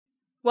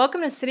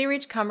Welcome to City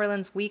Reach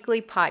Cumberland's weekly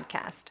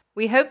podcast.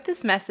 We hope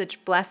this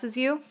message blesses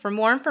you. For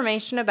more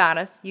information about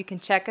us, you can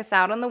check us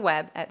out on the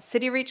web at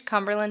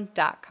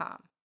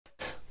cityreachcumberland.com.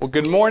 Well,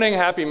 good morning.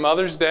 Happy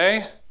Mother's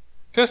Day.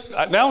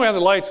 Now we have the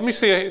lights. Let me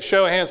see a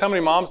show of hands. How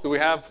many moms do we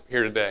have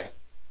here today?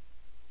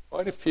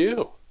 Quite a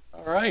few.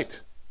 All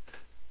right.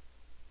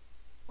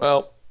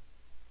 Well,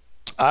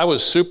 I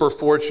was super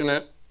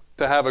fortunate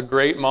to have a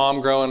great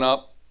mom growing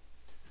up,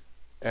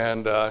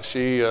 and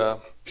she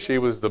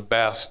was the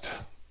best.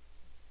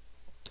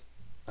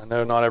 I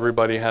know not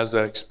everybody has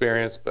that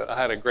experience, but I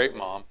had a great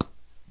mom.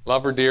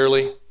 Love her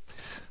dearly.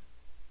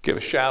 Give a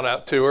shout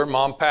out to her.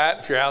 Mom Pat,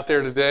 if you're out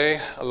there today,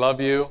 I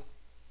love you.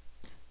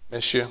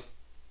 Miss you.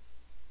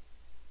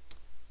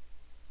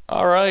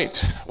 All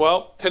right.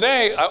 Well,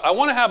 today I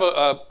want to have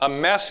a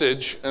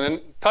message, and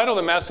the title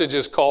of the message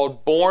is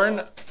called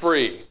Born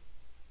Free.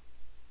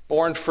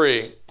 Born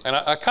Free. And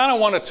I kind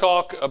of want to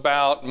talk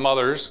about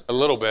mothers a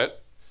little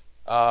bit,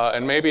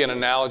 and maybe an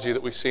analogy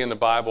that we see in the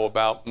Bible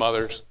about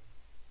mothers.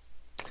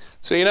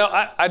 So,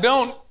 I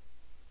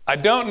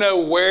don't know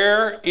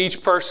where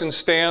each person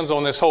stands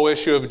on this whole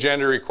issue of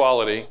gender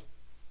equality.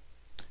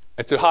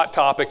 It's a hot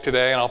topic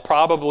today, and I'll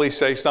probably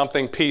say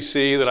something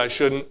PC that I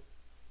shouldn't,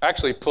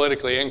 actually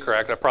politically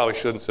incorrect, I probably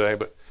shouldn't say,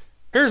 but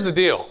here's the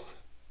deal.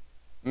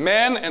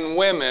 Men and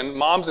women,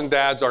 moms and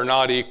dads, are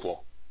not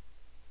equal.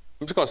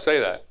 I'm just going to say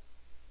that.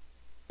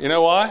 You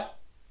know why?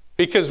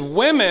 Because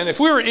women, if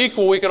we were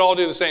equal, we could all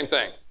do the same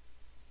thing.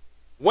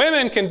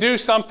 Women can do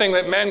something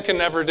that men can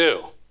never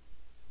do.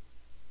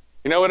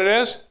 You know what it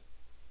is?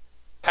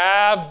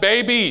 Have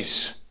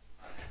babies,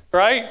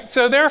 right?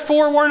 So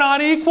therefore, we're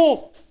not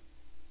equal.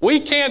 We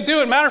can't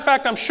do it. Matter of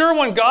fact, I'm sure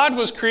when God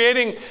was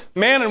creating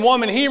man and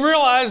woman, he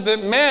realized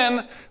that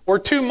men were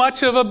too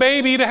much of a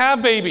baby to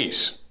have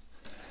babies.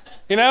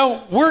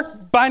 We're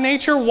by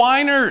nature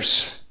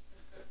whiners.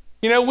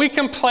 We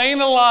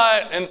complain a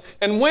lot.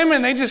 And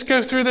women, they just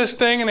go through this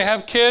thing and they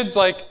have kids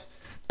like,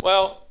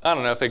 well, I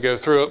don't know if they go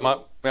through it.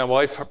 My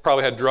wife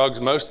probably had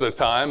drugs most of the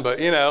time, but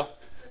Now,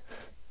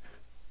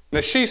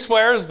 she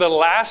swears the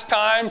last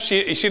time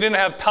she didn't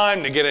have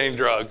time to get any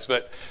drugs,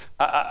 but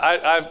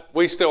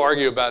we still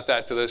argue about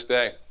that to this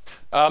day.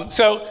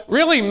 So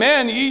really,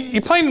 men,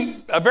 you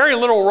play a very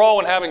little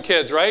role in having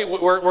kids, right?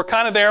 We're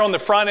kind of there on the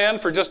front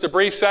end for just a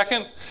brief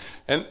second,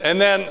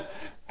 and then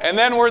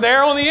we're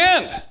there on the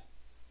end.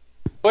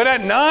 But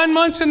at 9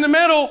 months in the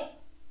middle,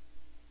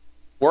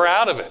 we're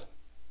out of it.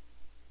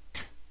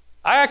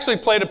 I actually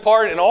played a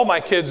part in all my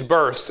kids'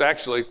 births,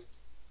 actually.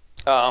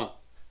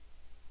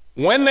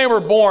 When they were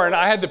born,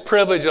 I had the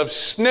privilege of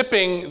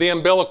snipping the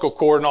umbilical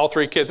cord in all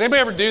three kids. Anybody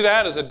ever do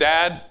that as a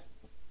dad?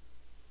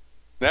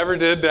 Never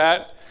did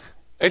that.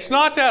 It's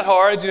not that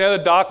hard. The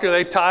doctor,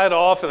 they tie it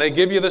off and they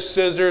give you the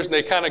scissors and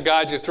they kind of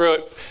guide you through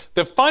it.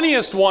 The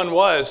funniest one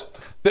was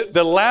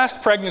the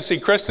last pregnancy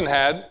Kristen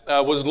had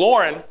was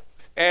Lauren,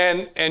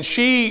 and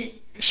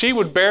she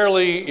would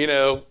barely,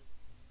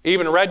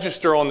 even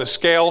register on the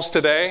scales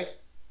today.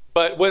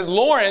 But with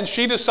Lauren,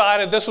 she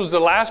decided this was the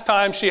last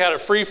time she had a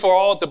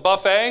free-for-all at the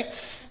buffet.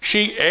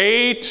 She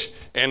ate,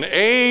 and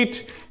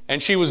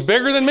she was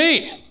bigger than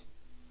me.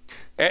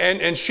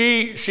 And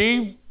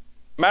she,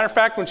 matter of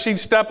fact, when she'd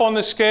step on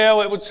the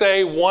scale, it would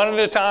say, 1 at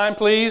a time,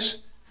 please.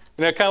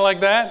 Kind of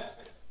like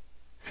that.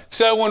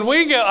 So when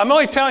we go, I'm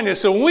only telling you,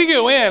 so when we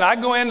go in, I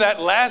go in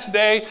that last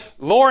day,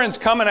 Lauren's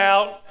coming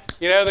out,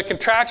 the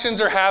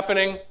contractions are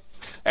happening,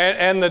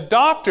 and the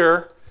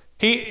doctor,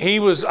 He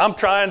was, I'm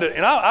trying to,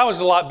 and I was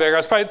a lot bigger. I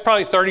was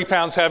probably 30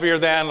 pounds heavier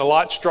than, a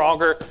lot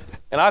stronger.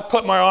 And I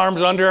put my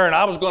arms under her, and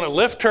I was going to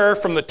lift her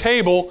from the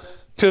table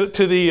to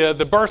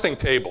the birthing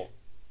table.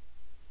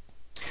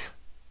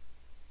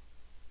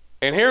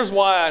 And here's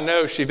why I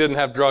know she didn't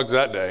have drugs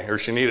that day, or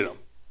she needed them.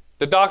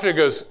 The doctor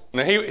goes,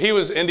 now he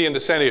was Indian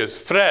descent, he goes,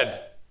 Fred,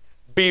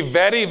 be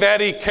very,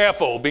 very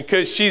careful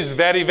because she's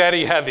very,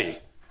 very heavy.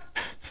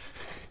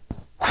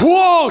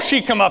 Whoa,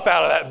 she come up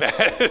out of that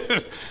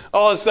bed.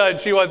 All of a sudden,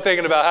 she wasn't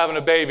thinking about having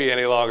a baby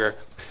any longer.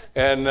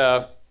 And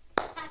that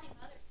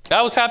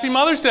was Happy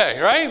Mother's Day,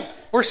 right?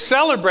 We're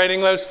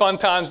celebrating those fun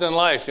times in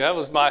life. That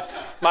was my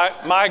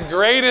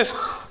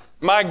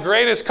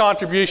greatest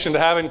contribution to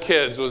having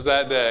kids was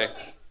that day.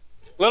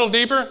 A little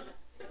deeper?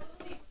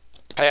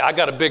 Hey, I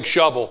got a big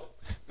shovel.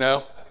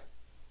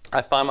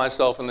 I find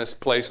myself in this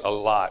place a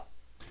lot.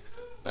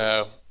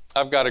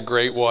 I've got a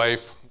great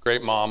wife,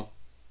 great mom.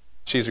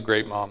 She's a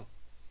great mom.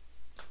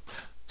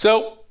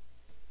 So,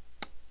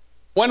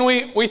 when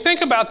we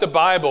think about the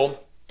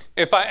Bible,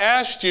 if I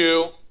asked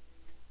you,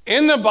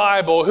 in the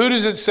Bible, who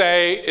does it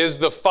say is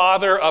the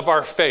father of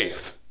our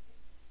faith?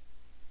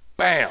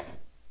 Bam.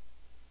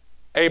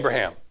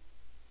 Abraham.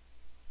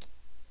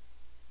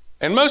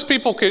 And most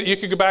people, you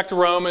could go back to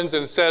Romans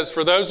and it says,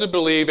 for those who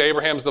believe,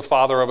 Abraham's the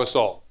father of us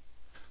all.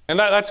 And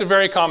that's a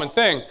very common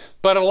thing.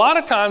 But a lot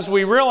of times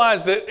we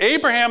realize that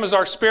Abraham is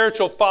our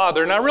spiritual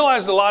father. And I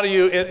realize a lot of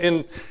you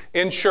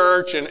in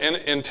church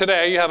and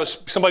today you have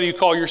somebody you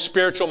call your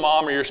spiritual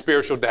mom or your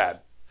spiritual dad.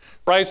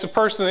 Right? It's the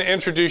person that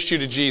introduced you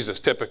to Jesus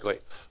typically.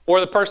 or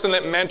the person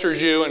that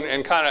mentors you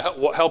and kind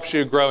of helps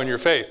you grow in your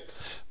faith.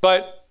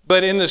 But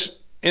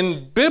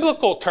in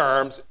biblical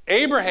terms,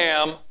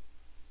 Abraham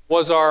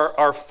was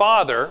our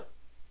father,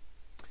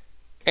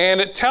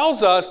 and it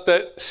tells us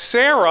that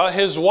Sarah,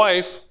 his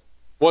wife,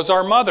 was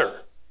our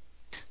mother.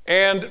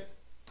 And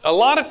a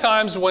lot of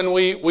times when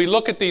we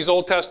look at these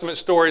Old Testament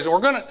stories,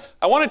 and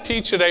I want to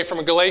teach today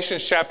from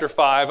Galatians chapter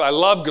 5. I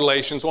love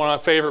Galatians, one of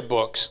my favorite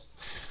books.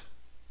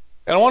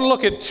 And I want to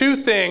look at two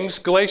things,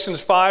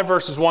 Galatians 5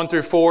 verses 1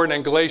 through 4, and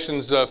then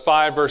Galatians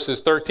 5 verses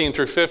 13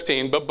 through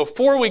 15. But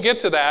before we get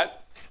to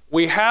that,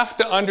 we have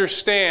to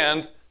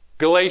understand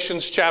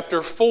Galatians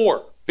chapter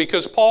 4,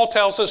 because Paul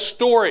tells a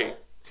story.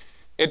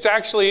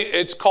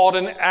 It's called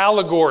an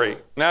allegory.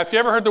 Now, if you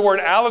ever heard the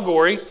word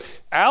allegory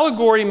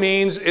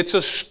means it's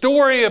a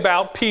story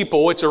about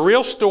people. It's a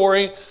real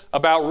story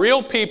about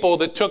real people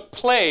that took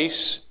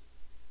place,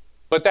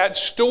 but that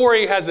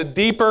story has a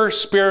deeper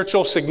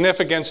spiritual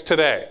significance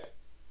today.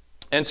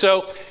 And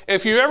so,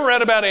 if you ever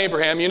read about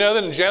Abraham, you know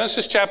that in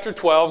Genesis chapter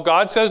 12,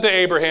 God says to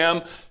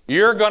Abraham,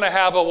 you're going to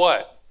have a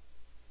what?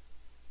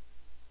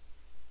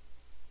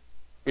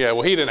 Yeah,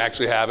 well, he didn't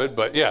actually have it,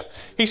 but yeah.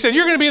 He said,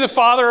 you're going to be the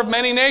father of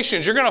many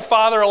nations. You're going to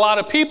father a lot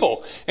of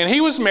people. And he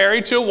was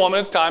married to a woman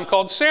at the time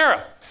called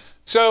Sarah.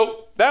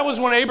 So that was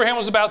when Abraham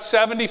was about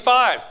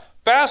 75.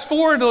 Fast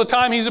forward to the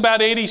time he's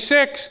about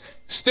 86,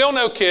 still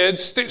no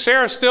kids.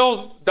 Sarah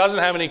still doesn't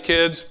have any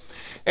kids.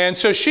 And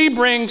so she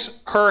brings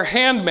her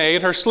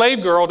handmaid, her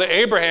slave girl, to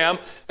Abraham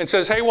and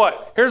says, hey,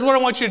 here's what I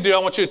want you to do. I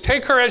want you to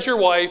take her as your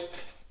wife,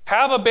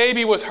 have a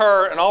baby with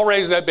her, and I'll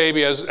raise that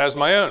baby as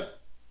my own.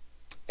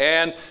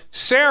 And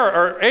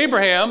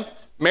Abraham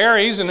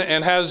marries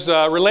and has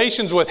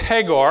relations with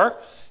Hagar,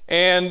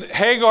 and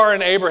Hagar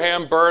and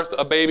Abraham birth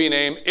a baby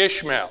named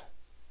Ishmael.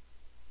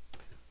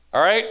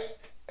 All right?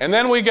 And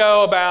then we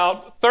go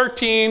about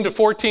 13 to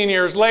 14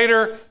 years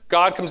later,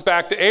 God comes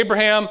back to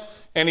Abraham,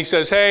 and he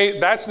says, hey,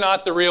 that's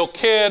not the real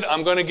kid.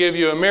 I'm going to give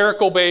you a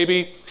miracle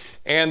baby.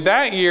 And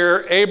that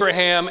year,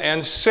 Abraham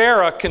and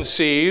Sarah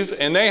conceive,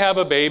 and they have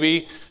a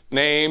baby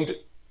named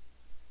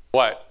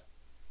what?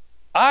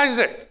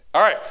 Isaac.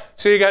 All right,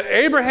 so you got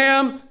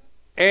Abraham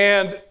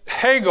and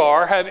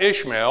Hagar have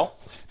Ishmael,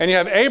 and you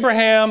have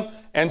Abraham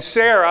and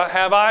Sarah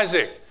have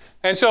Isaac.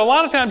 And so a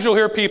lot of times you'll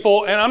hear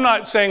people, and I'm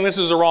not saying this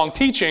is the wrong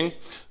teaching,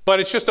 but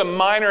it's just a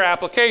minor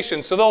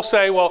application. So they'll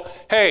say, well,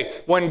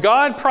 hey, when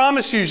God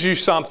promises you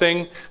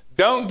something,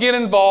 don't get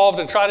involved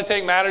and try to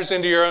take matters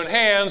into your own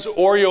hands,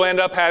 or you'll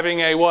end up having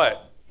a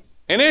what?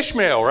 An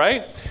Ishmael,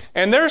 right?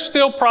 And there's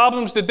still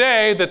problems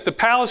today that the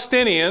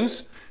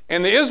Palestinians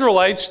and the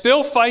Israelites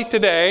still fight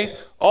today.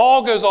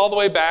 All goes all the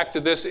way back to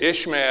this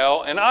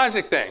Ishmael and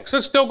Isaac thing. So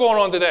it's still going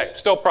on today,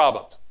 still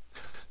problems.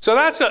 So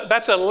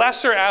that's a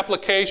lesser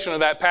application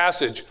of that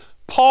passage.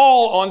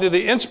 Paul, under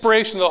the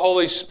inspiration of the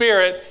Holy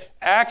Spirit,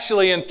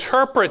 actually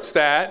interprets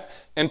that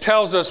and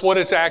tells us what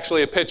it's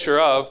actually a picture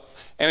of.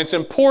 And it's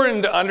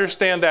important to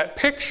understand that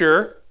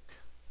picture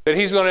that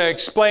he's going to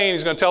explain.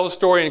 He's going to tell the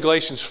story in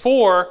Galatians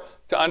 4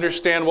 to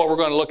understand what we're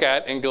going to look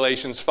at in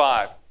Galatians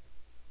 5.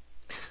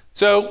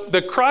 So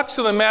the crux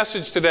of the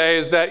message today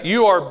is that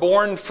you are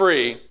born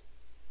free.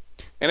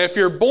 And if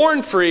you're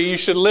born free, you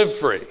should live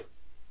free.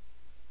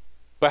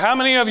 But how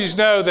many of you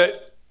know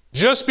that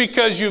just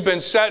because you've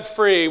been set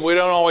free, we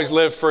don't always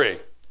live free?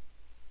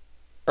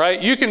 Right?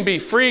 You can be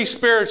free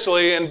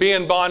spiritually and be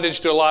in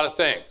bondage to a lot of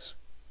things.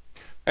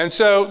 And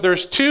so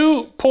there's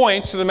 2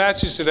 points to the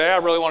message today I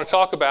really want to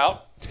talk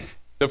about.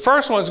 The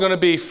first one is going to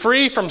be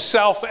free from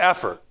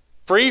self-effort.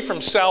 Free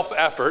from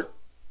self-effort,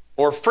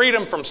 or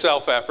freedom from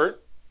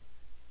self-effort.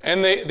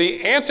 And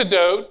the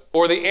antidote,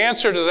 or the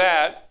answer to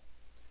that,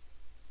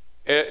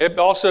 it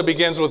also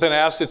begins with an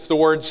S. It's the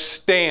word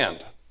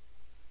stand.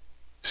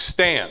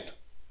 Stand.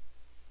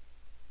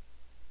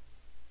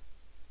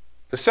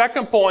 The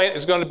second point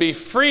is going to be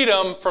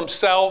freedom from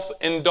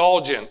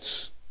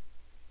self-indulgence.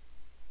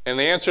 And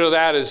the answer to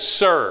that is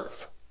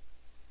serve.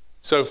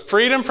 So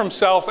freedom from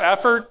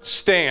self-effort,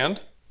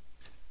 stand.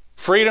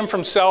 Freedom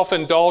from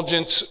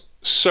self-indulgence,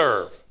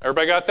 serve.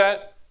 Everybody got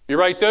that? You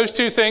write those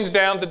 2 things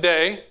down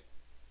today,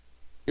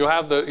 you'll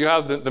have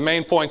the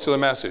main points of the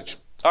message.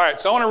 All right,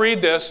 so I want to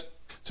read this.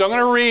 So I'm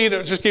going to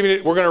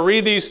read, we're going to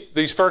read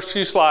these first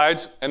few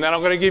slides, and then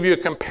I'm going to give you a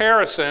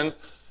comparison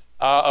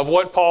of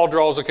what Paul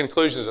draws the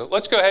conclusions of.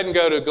 Let's go ahead and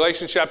go to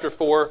Galatians chapter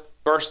 4,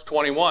 verse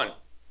 21.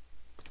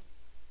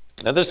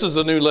 Now this is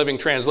the New Living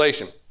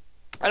Translation.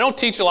 I don't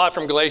teach a lot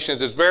from Galatians.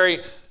 There's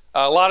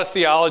a lot of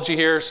theology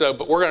here,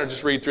 but we're going to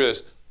just read through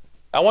this.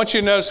 I want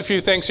you to notice a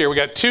few things here. We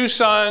got 2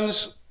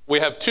 sons, we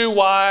have 2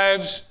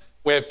 wives,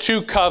 we have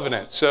 2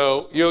 covenants.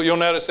 So you'll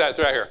notice that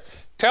throughout here.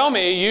 Tell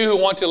me, you who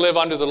want to live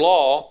under the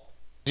law,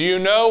 do you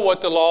know what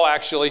the law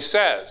actually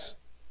says?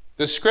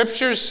 The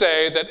scriptures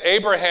say that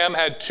Abraham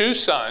had 2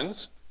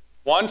 sons,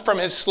 one from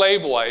his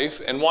slave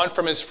wife and one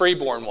from his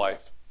freeborn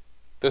wife.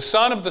 The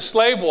son of the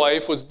slave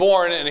wife was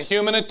born in a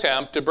human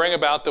attempt to bring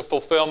about the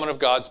fulfillment of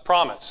God's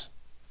promise.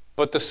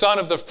 But the son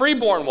of the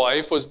freeborn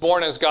wife was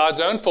born as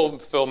God's own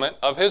fulfillment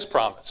of his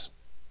promise.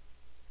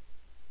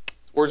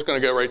 We're just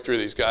going to go right through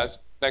these, guys.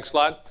 Next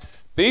slide.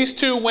 These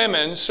two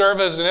women serve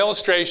as an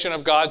illustration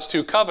of God's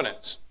two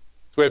covenants.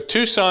 So we have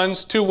two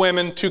sons, two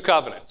women, two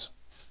covenants.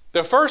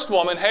 The first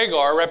woman,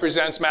 Hagar,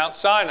 represents Mount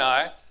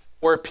Sinai,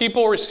 where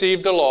people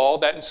received the law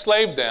that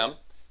enslaved them.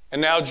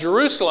 And now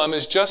Jerusalem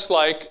is just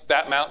like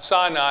that Mount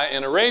Sinai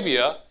in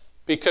Arabia,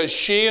 because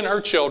she and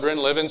her children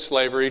live in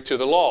slavery to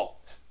the law.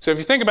 So if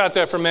you think about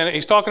that for a minute,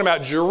 he's talking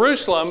about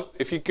Jerusalem.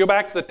 If you go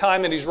back to the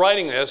time that he's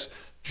writing this,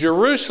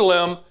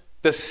 Jerusalem,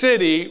 the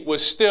city,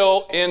 was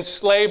still in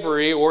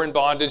slavery or in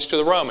bondage to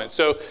the Romans.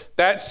 So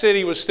that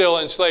city was still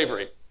in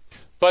slavery.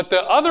 But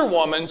the other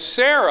woman,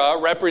 Sarah,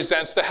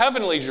 represents the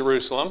heavenly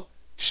Jerusalem.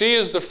 She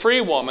is the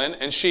free woman,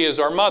 and she is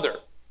our mother.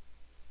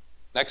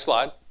 Next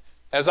slide.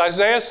 As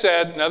Isaiah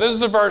said, now this is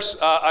the verse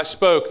I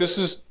spoke. This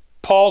is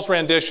Paul's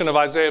rendition of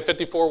Isaiah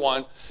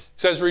 54:1. It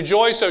says,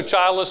 "Rejoice, O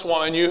childless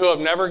woman, you who have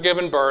never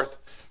given birth.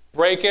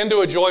 Break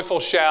into a joyful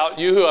shout,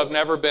 you who have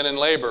never been in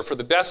labor. For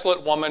the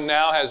desolate woman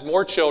now has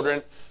more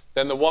children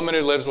than the woman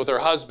who lives with her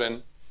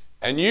husband.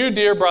 And you,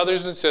 dear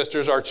brothers and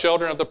sisters, are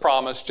children of the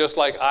promise, just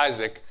like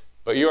Isaac.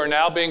 But you are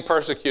now being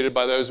persecuted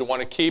by those who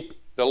want to keep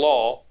the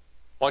law.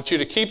 Want you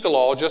to keep the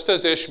law, just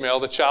as Ishmael,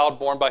 the child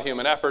born by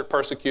human effort,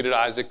 persecuted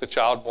Isaac, the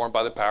child born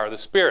by the power of the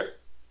Spirit."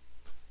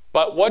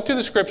 But what do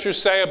the scriptures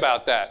say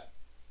about that?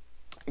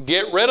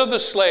 "Get rid of the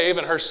slave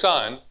and her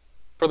son,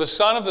 for the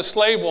son of the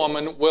slave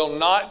woman will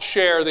not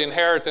share the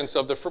inheritance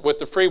with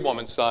the free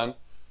woman's son.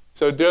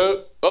 So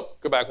go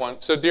back one.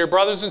 So dear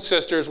brothers and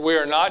sisters, we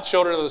are not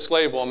children of the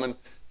slave woman,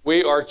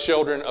 we are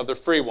children of the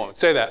free woman."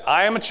 Say that.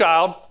 I am a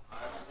child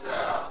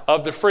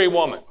of the free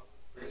woman.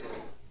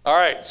 All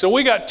right, so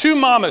we got two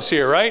mamas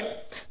here, right?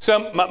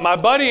 So my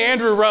buddy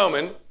Andrew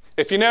Roman,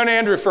 if you've known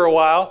Andrew for a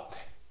while,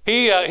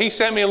 he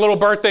sent me a little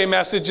birthday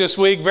message this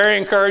week, very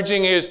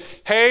encouraging. He is,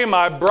 "Hey,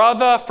 my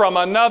brother from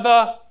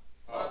another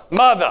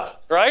mother,"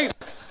 right?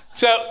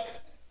 So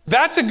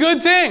that's a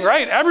good thing,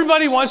 right?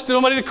 Everybody wants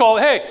somebody to call,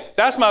 "Hey,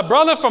 that's my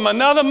brother from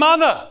another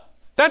mother."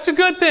 That's a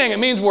good thing. It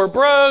means we're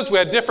bros, we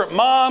have different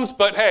moms,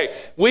 but hey,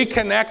 we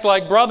connect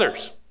like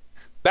brothers.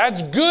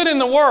 That's good in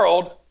the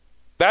world.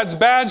 That's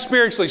bad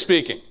spiritually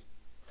speaking.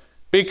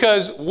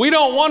 Because we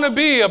don't want to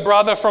be a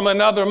brother from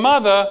another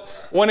mother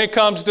when it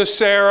comes to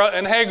Sarah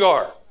and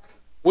Hagar.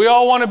 We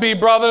all want to be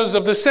brothers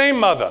of the same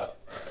mother.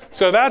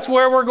 So that's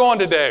where we're going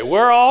today.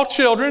 We're all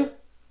children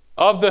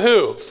of the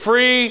who?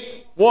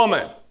 Free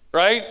woman,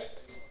 right?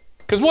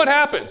 Because what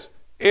happens?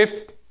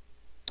 If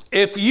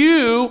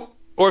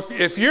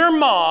your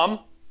mom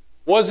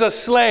was a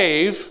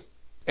slave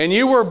and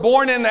you were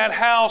born in that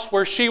house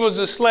where she was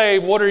a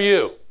slave, what are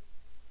you?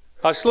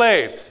 A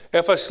slave.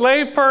 If a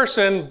slave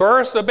person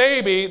births a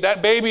baby,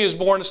 that baby is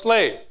born a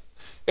slave.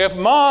 If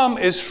mom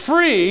is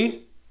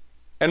free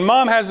and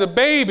mom has a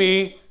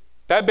baby,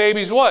 that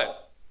baby's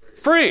what?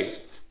 Free.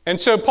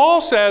 And so Paul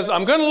says,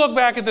 I'm going to look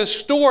back at this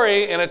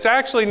story, and it's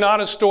actually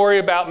not a story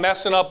about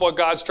messing up what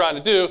God's trying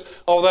to do,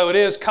 although it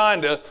is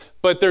kind of,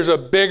 but there's a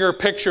bigger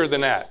picture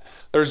than that.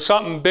 There's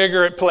something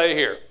bigger at play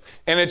here.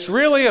 And it's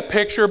really a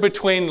picture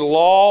between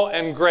law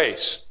and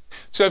grace.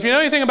 So if you know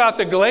anything about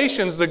the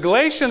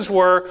Galatians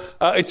were,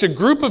 it's a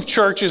group of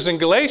churches in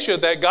Galatia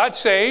that got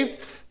saved.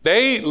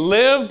 They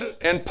lived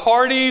and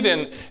partied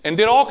and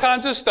did all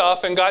kinds of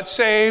stuff and got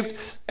saved.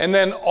 And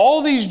then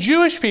all these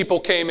Jewish people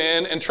came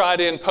in and tried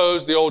to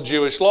impose the old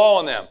Jewish law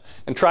on them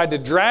and tried to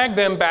drag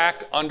them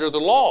back under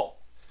the law.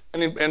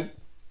 And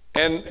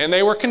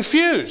they were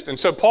confused. And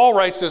so Paul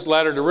writes this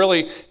letter to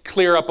really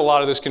clear up a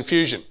lot of this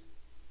confusion.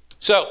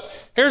 So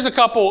here's a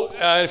couple,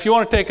 if you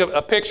want to take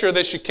a picture of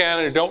this, you can,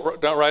 and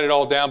don't write it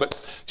all down, but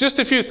just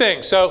a few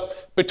things. So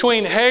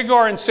between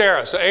Hagar and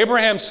Sarah, so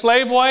Abraham's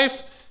slave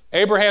wife,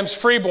 Abraham's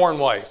freeborn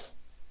wife,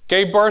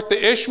 gave birth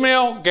to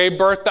Ishmael, gave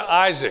birth to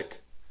Isaac.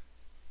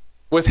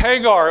 With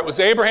Hagar, it was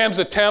Abraham's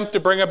attempt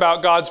to bring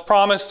about God's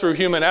promise through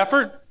human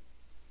effort.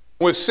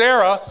 With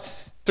Sarah,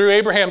 through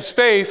Abraham's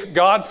faith,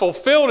 God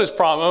fulfilled his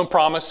own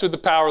promise through the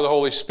power of the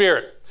Holy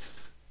Spirit.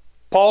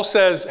 Paul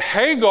says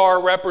Hagar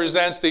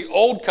represents the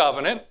old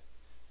covenant.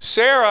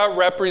 Sarah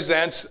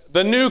represents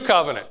the new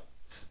covenant.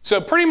 So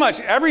pretty much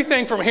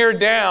everything from here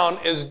down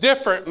is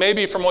different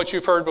maybe from what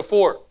you've heard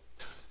before.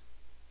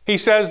 He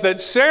says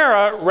that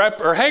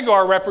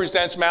Hagar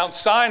represents Mount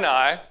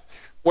Sinai,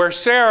 where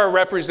Sarah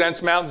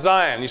represents Mount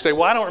Zion. You say,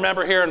 well, I don't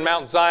remember hearing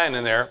Mount Zion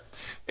in there.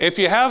 If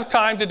you have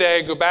time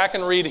today, go back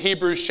and read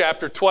Hebrews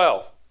chapter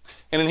 12.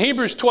 And in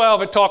Hebrews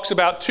 12, it talks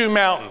about two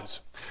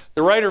mountains.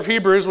 The writer of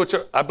Hebrews, which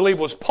I believe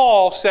was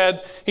Paul,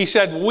 said,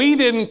 we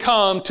didn't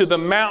come to the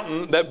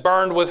mountain that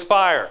burned with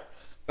fire.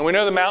 And we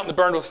know the mountain that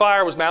burned with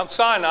fire was Mount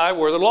Sinai,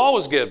 where the law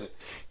was given.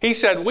 He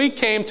said, we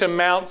came to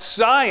Mount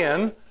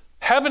Zion,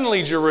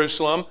 heavenly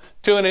Jerusalem,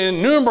 to an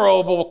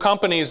innumerable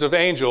companies of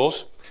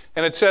angels.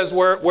 And it says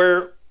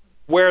where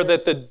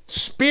that the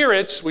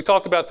spirits, we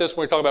talked about this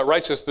when we talked about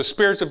righteousness, the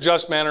spirits of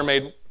just men are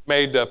made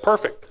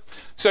perfect.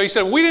 So he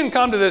said, we didn't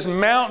come to this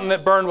mountain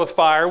that burned with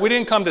fire. We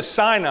didn't come to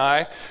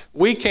Sinai.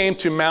 We came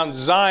to Mount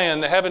Zion,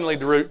 the heavenly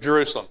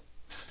Jerusalem.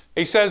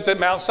 He says that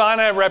Mount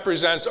Sinai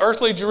represents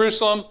earthly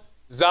Jerusalem.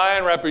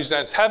 Zion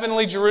represents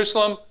heavenly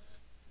Jerusalem.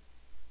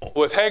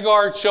 With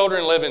Hagar,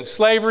 children live in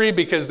slavery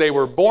because they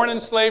were born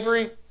in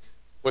slavery.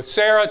 With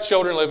Sarah,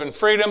 children live in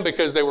freedom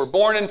because they were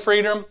born in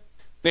freedom.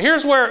 Now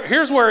here's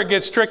where it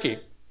gets tricky.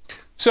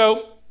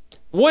 So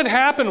what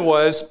happened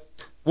was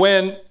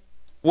when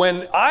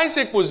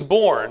Isaac was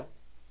born,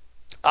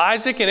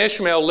 Isaac and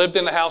Ishmael lived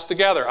in the house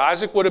together.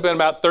 Isaac would have been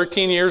about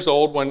 13 years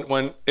old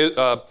when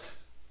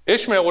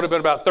Ishmael would have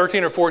been about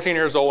 13 or 14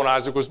 years old when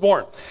Isaac was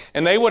born.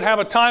 And they would have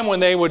a time when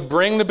they would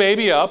bring the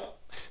baby up,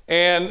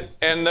 and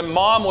the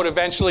mom would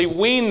eventually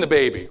wean the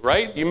baby,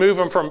 right? You move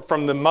them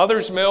from the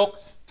mother's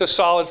milk to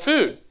solid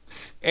food.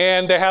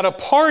 And they had a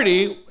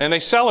party, and they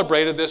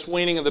celebrated this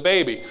weaning of the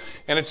baby.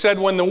 And it said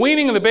when the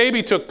weaning of the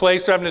baby took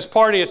place, having this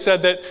party, it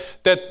said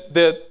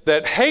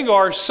that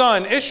Hagar's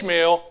son,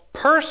 Ishmael,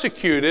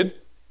 persecuted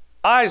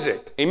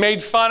Isaac. He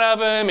made fun of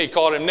him. He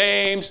called him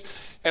names.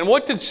 And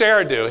what did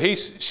Sarah do?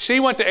 She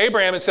went to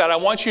Abraham and said, I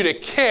want you to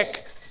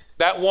kick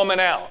that woman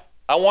out.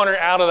 I want her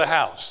out of the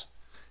house.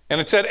 And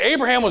it said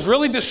Abraham was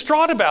really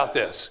distraught about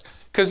this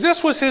because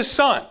this was his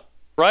son,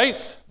 right?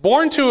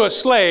 Born to a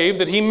slave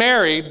that he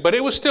married, but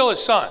it was still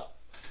his son.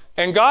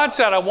 And God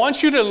said, I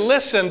want you to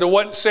listen to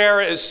what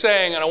Sarah is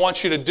saying, and I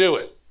want you to do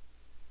it.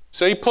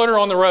 So he put her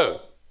on the road.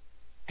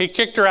 He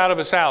kicked her out of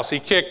his house. He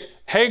kicked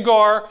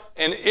Hagar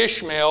and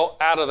Ishmael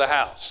out of the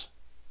house.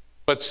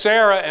 But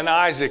Sarah and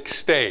Isaac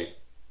stayed.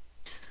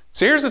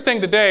 So here's the thing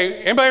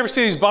today. Anybody ever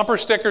see these bumper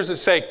stickers that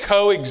say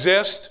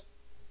coexist?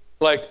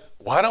 Like,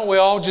 why don't we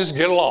all just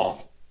get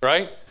along,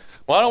 right?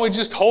 Why don't we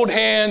just hold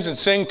hands and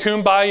sing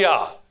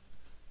Kumbaya?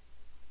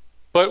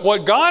 But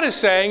what God is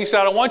saying, he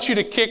said, I want you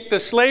to kick the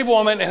slave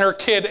woman and her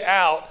kid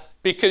out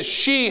because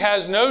she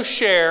has no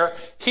share,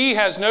 he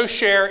has no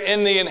share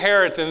in the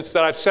inheritance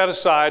that I've set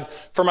aside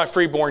for my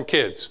freeborn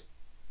kids.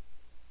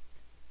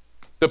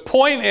 The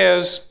point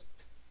is,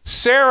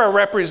 Sarah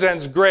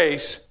represents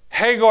grace,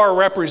 Hagar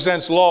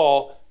represents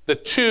law. The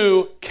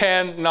two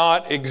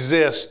cannot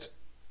exist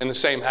in the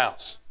same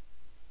house.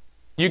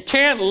 You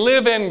can't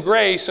live in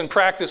grace and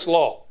practice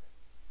law.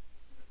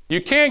 You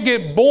can't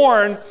get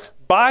born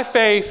by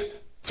faith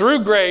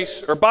through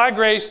grace, or by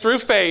grace through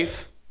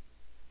faith,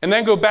 and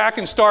then go back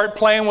and start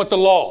playing with the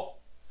law.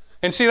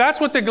 And see, that's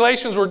what the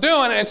Galatians were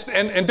doing.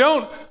 And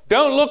don't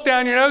look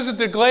down your nose at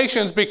the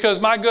Galatians because,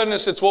 my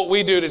goodness, it's what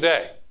we do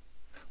today.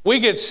 We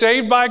get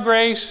saved by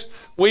grace.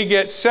 We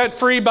get set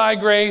free by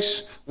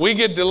grace. We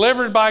get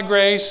delivered by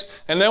grace.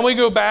 And then we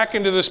go back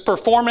into this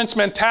performance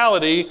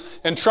mentality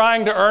and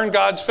trying to earn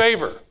God's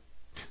favor.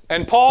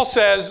 And Paul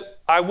says,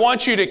 I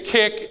want you to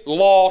kick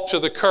law to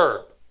the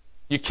curb.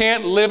 You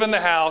can't live in the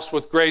house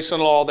with grace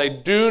and law. They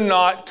do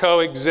not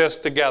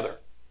coexist together.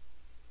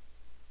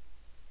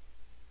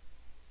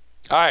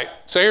 All right,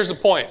 so here's the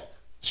point.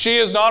 She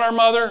is not our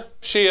mother.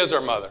 She is our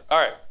mother. All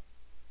right.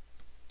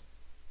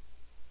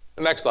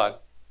 The next slide.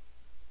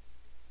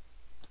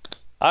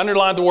 I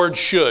underlined the word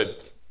should,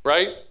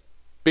 right?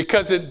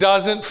 Because it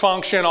doesn't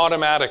function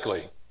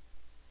automatically.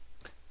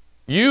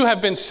 You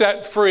have been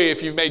set free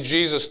if you've made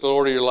Jesus the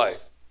Lord of your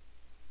life.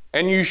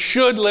 And you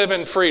should live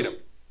in freedom.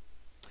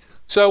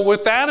 So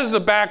with that as a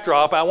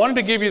backdrop, I wanted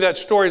to give you that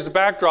story as a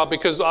backdrop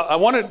because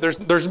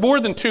there's more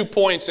than 2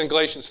 points in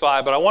Galatians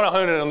 5, but I want to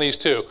hone in on these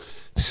two.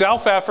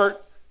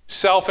 Self-effort,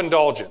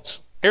 self-indulgence.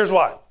 Here's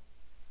why.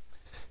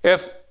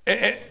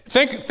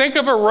 Think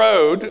of a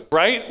road,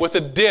 right, with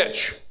a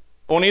ditch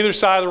on either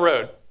side of the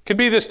road. Could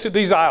be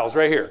these aisles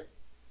right here.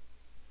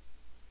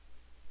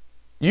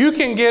 You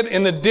can get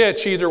in the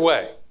ditch either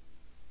way.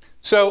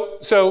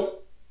 So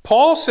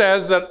Paul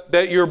says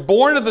that you're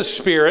born of the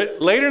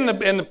Spirit. Later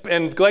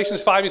in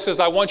Galatians 5, he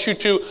says, I want you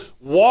to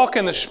walk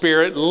in the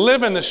Spirit,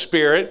 live in the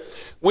Spirit.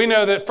 We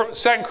know that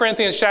 2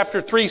 Corinthians chapter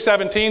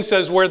 3:17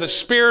 says, where the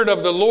Spirit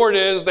of the Lord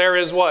is, there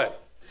is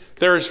what?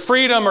 There is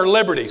freedom or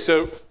liberty.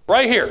 So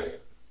right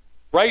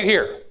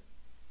here,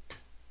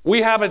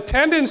 we have a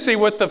tendency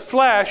with the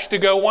flesh to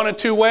go one of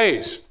two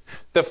ways.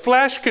 The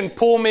flesh can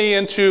pull me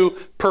into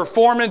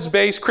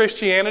performance-based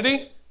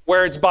Christianity,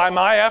 where it's by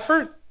my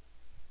effort,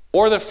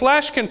 or the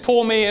flesh can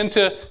pull me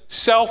into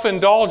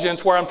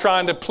self-indulgence where I'm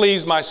trying to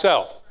please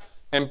myself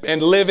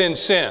and live in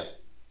sin.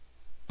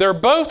 They're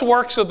both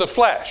works of the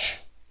flesh.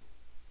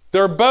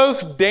 They're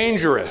both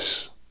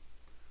dangerous.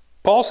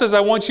 Paul says,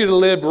 I want you to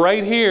live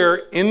right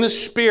here in the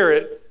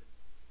Spirit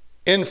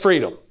in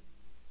freedom.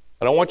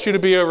 I don't want you to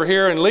be over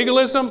here in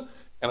legalism,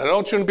 and I don't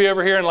want you to be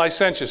over here in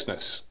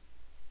licentiousness.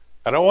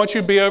 I don't want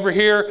you to be over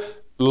here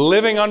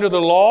living under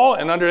the law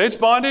and under its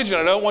bondage,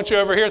 and I don't want you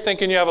over here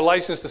thinking you have a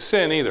license to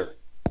sin either.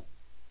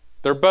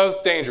 They're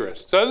both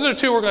dangerous. So those are the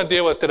two we're going to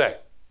deal with today.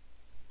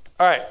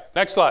 All right,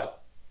 next slide.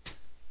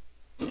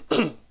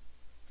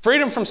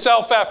 Freedom from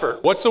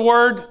self-effort. What's the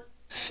word?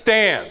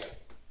 Stand.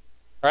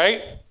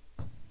 Right?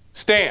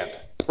 Stand.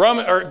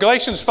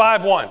 Galatians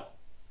 5:1.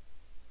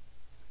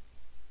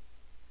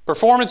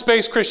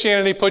 Performance-based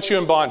Christianity puts you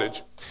in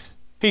bondage.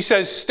 He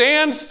says,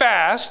 stand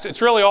fast.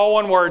 It's really all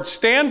one word.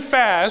 Stand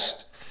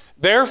fast,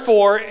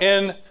 therefore,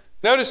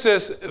 notice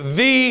this,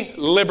 the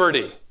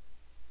liberty.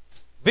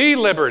 The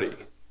liberty.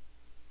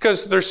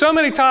 Because there's so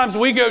many times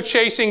we go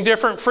chasing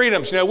different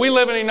freedoms. You know, we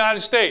live in the United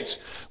States.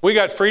 We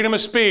got freedom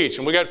of speech,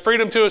 and we got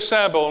freedom to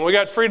assemble, and we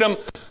got freedom,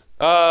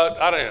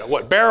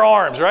 bear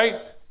arms, right?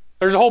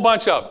 There's a whole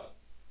bunch of them.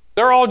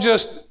 They're all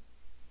just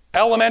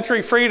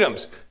elementary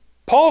freedoms.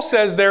 Paul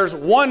says there's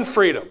one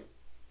freedom.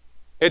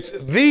 It's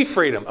the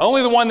freedom,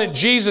 only the one that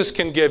Jesus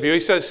can give you.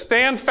 He says,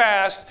 stand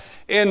fast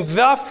in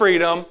the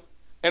freedom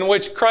in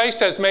which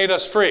Christ has made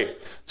us free.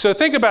 So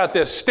think about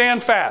this,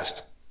 stand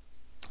fast.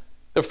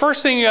 The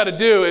first thing you got to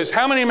do is,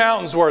 how many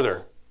mountains were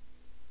there?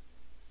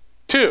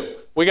 2.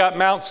 We got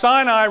Mount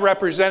Sinai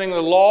representing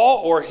the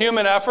law or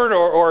human effort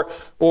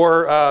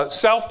or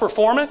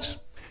self-performance.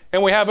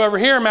 And we have over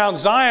here Mount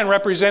Zion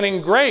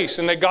representing grace,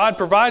 and that God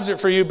provides it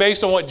for you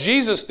based on what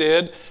Jesus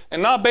did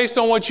and not based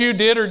on what you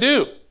did or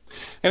do.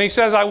 And he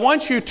says, I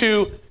want you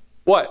to,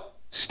 what?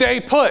 Stay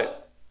put.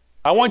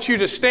 I want you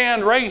to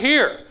stand right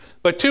here.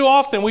 But too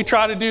often we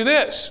try to do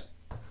this.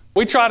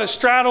 We try to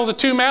straddle the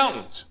two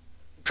mountains,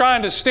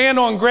 trying to stand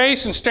on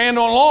grace and stand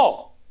on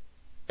law.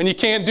 And you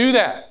can't do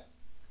that.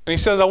 And he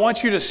says, I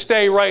want you to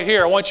stay right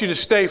here. I want you to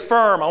stay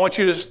firm. I want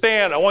you to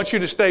stand. I want you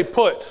to stay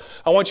put.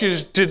 I want you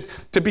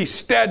to be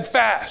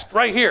steadfast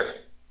right here.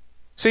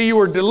 See, you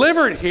were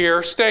delivered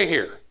here, stay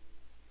here.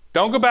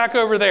 Don't go back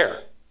over there.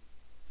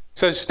 It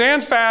says,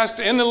 stand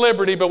fast in the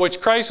liberty by which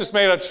Christ has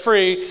made us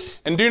free,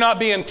 and do not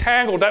be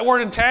entangled. That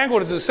word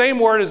entangled is the same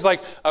word as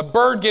like a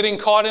bird getting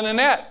caught in a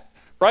net,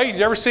 right? Did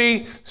you ever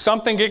see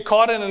something get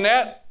caught in a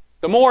net?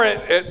 The more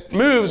it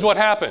moves, what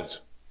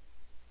happens?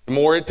 The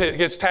more it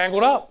gets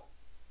tangled up.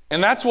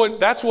 And that's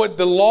what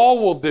the law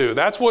will do.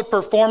 That's what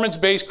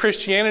performance-based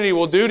Christianity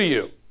will do to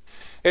you.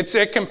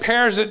 It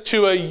compares it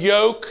to a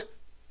yoke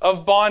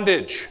of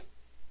bondage.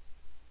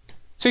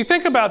 See,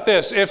 think about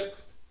this. If,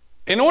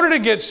 in order to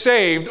get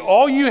saved,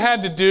 all you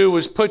had to do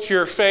was put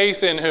your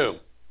faith in who?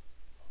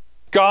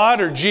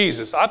 God or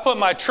Jesus. I put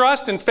my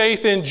trust and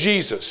faith in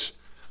Jesus.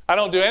 I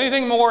don't do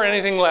anything more,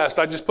 anything less.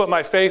 I just put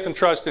my faith and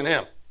trust in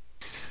Him.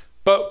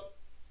 But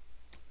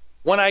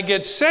when I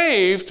get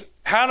saved,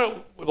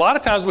 a lot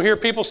of times we hear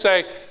people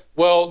say,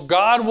 well,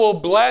 God will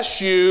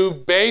bless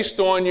you based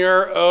on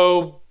your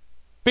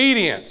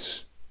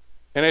obedience.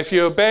 And if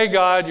you obey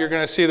God, you're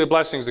going to see the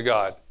blessings of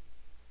God.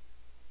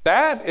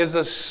 That is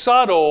a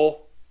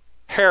subtle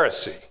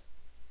heresy.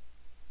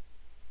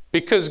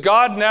 Because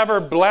God never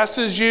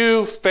blesses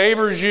you,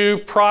 favors you,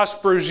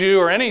 prospers you,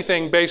 or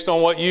anything based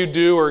on what you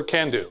do or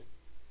can do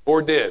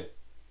or did.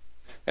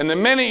 And the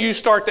minute you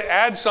start to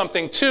add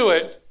something to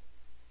it,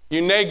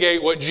 you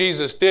negate what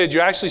Jesus did. You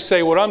actually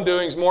say what I'm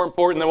doing is more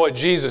important than what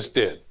Jesus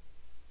did.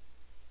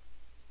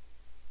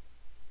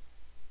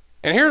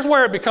 And here's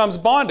where it becomes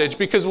bondage,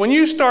 because when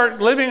you start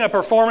living a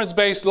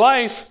performance-based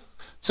life,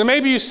 so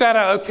maybe you set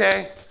out,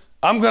 okay,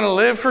 I'm going to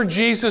live for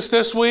Jesus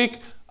this week.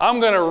 I'm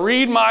going to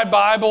read my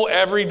Bible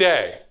every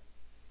day.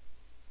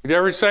 Did you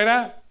ever say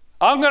that?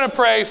 I'm going to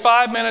pray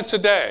 5 minutes a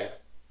day.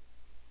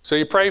 So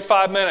you pray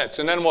 5 minutes,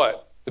 and then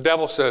what? The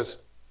devil says,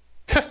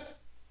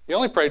 you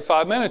only prayed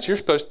 5 minutes. You're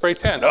supposed to pray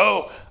 10.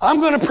 Oh, I'm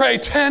going to pray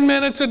 10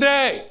 minutes a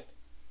day.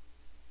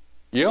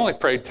 You only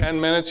prayed 10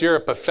 minutes. You're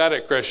a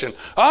pathetic Christian.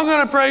 I'm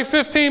going to pray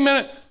 15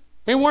 minutes.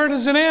 I mean, where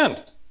does it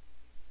end?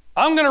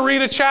 I'm going to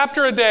read a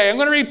chapter a day. I'm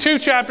going to read 2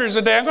 chapters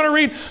a day. I'm going to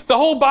read the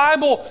whole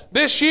Bible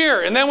this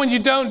year. And then when you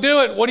don't do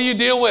it, what do you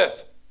deal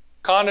with?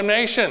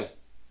 Condemnation.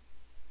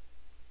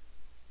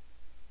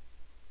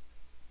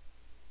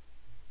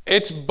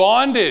 It's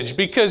bondage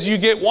because you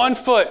get one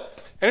foot.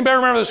 Anybody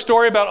remember the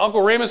story about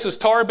Uncle Remus's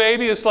tar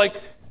baby? It's like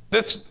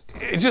this.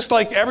 It's just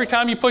like every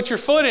time you put your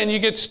foot in, you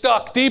get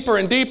stuck deeper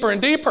and deeper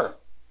and deeper.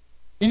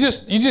 You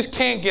just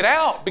can't get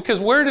out, because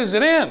where does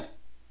it end?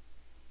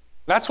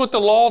 That's what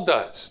the law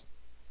does.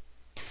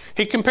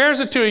 He compares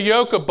it to a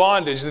yoke of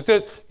bondage.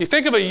 You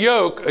think of a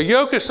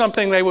yoke is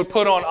something they would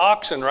put on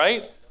oxen,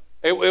 right?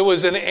 It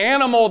was an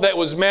animal that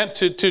was meant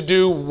to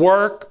do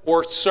work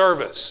or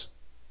service.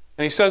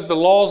 And he says the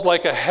law is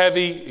like a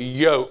heavy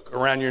yoke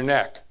around your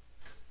neck.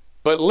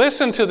 But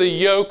listen to the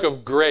yoke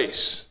of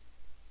grace.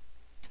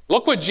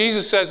 Look what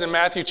Jesus says in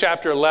Matthew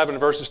chapter 11,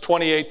 verses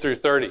 28 through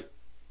 30.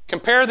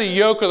 Compare the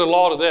yoke of the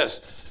law to this.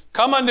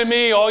 Come unto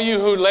me, all you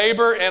who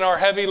labor and are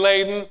heavy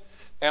laden,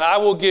 and I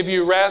will give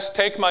you rest.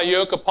 Take my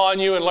yoke upon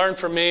you and learn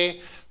from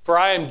me, for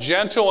I am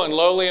gentle and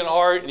lowly in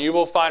heart, and you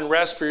will find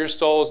rest for your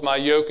souls. My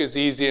yoke is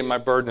easy and my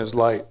burden is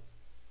light.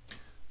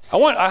 I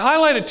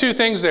highlighted 2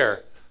 things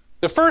there.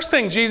 The first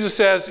thing Jesus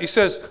says, he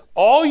says,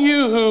 all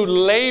you who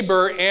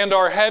labor and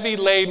are heavy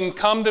laden,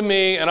 come to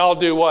me and I'll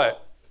do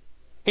what?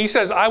 He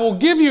says, I will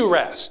give you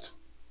rest.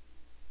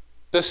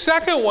 The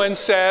second one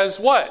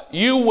says what?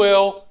 You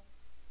will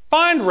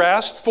find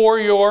rest for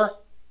your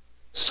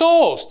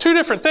souls. 2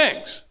 different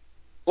things.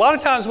 A lot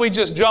of times we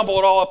just jumble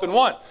it all up in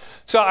one.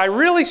 So I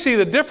really see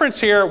the difference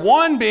here,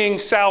 one being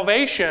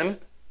salvation,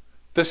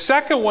 the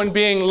second one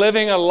being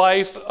living a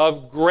life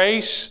of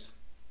grace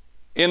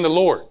in the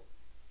Lord.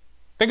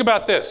 Think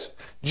about this.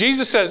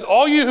 Jesus says,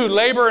 all you who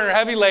labor and are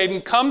heavy laden,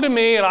 come to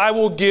me and I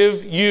will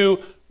give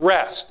you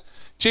rest.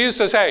 Jesus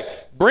says, hey,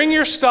 bring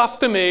your stuff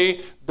to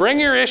me, bring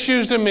your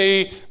issues to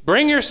me,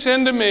 bring your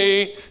sin to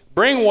me,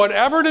 bring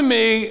whatever to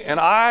me, and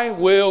I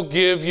will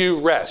give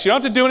you rest. You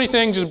don't have to do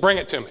anything, just bring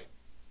it to me.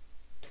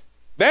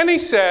 Then he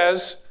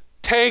says,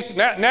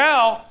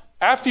 now,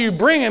 after you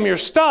bring him your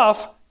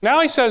stuff,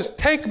 now he says,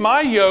 take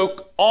my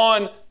yoke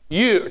on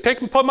you.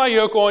 Put my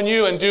yoke on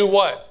you and do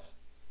what?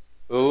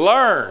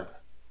 Learn.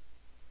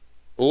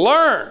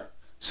 Learn.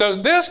 So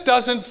this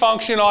doesn't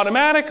function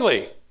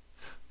automatically.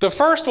 The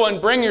first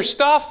one, bring your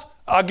stuff,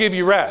 I'll give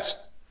you rest.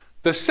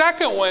 The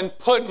second one,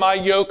 put my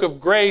yoke of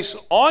grace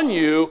on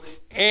you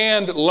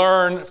and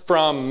learn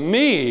from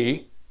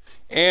me,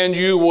 and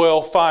you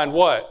will find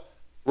what?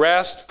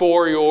 Rest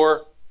for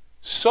your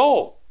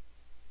soul.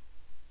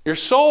 Your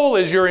soul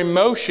is your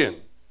emotion.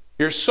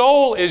 Your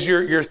soul is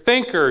your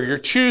thinker, your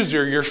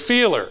chooser, your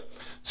feeler.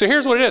 So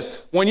here's what it is.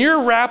 When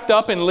you're wrapped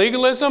up in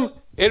legalism,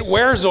 it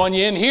wears on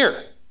you in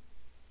here.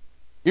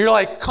 You're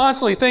like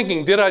constantly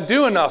thinking, did I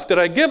do enough? Did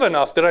I give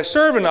enough? Did I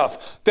serve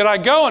enough? Did I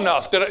go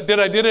enough? Did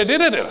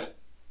I?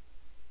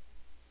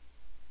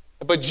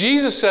 But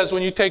Jesus says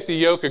when you take the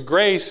yoke of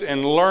grace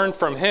and learn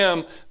from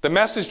him, the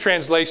Message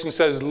translation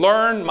says,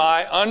 learn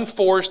my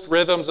unforced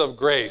rhythms of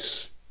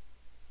grace.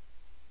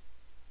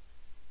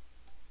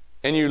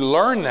 And you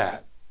learn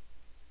that.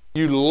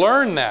 You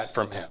learn that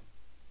from him.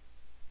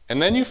 And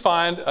then you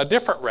find a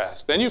different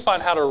rest. Then you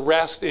find how to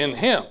rest in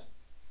him.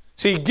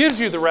 See, he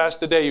gives you the rest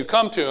the day you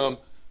come to him,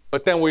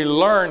 but then we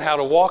learn how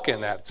to walk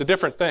in that. It's a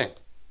different thing.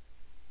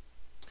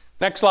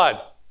 Next slide.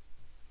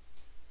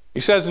 He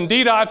says,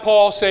 indeed, I,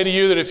 Paul, say to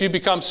you that if you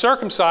become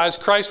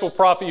circumcised, Christ will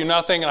profit you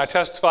nothing, and I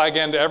testify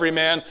again to every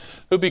man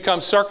who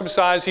becomes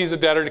circumcised, he's a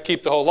debtor to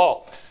keep the whole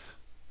law.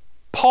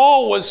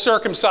 Paul was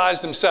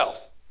circumcised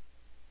himself,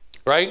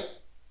 right?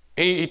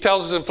 He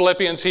tells us in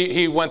Philippians,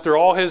 he went through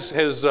all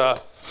his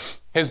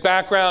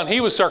background. He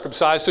was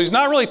circumcised, so he's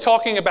not really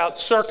talking about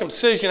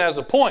circumcision as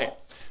a point.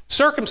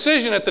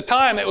 Circumcision at the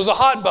time, it was a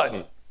hot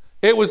button.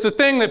 It was the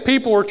thing that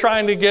people were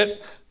trying to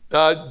get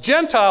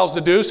Gentiles to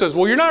do. Says,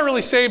 well, you're not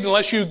really saved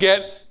unless you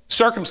get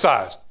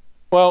circumcised.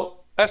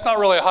 Well, that's not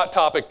really a hot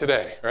topic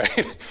today,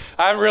 right?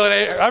 I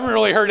haven't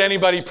really heard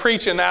anybody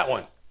preaching that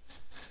one.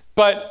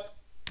 But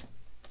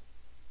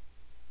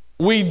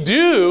we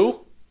do.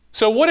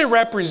 So what it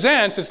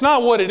represents, it's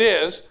not what it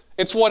is,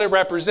 it's what it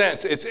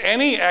represents. It's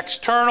any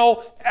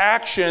external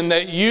action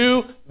that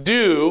you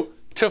do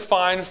to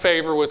find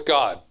favor with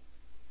God.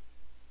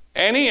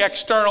 Any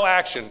external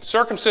action.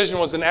 Circumcision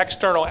was an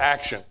external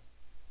action.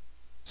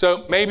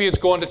 So maybe it's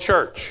going to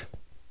church.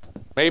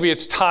 Maybe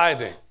it's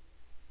tithing.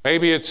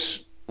 Maybe it's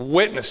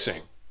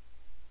witnessing.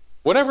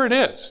 Whatever it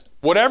is.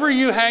 Whatever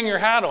you hang your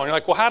hat on. You're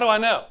like, well, how do I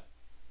know?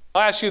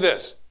 I'll ask you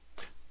this.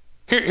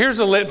 Here's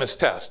a litmus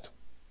test.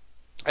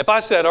 If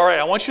I said, all right,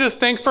 I want you to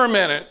think for a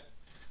minute,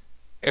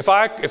 if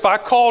I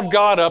called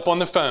God up on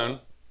the phone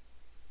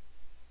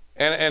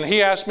and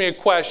he asked me a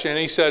question and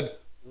he said,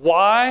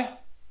 why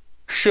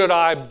should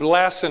I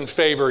bless and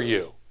favor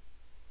you?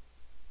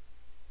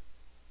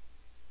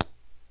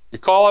 You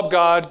call up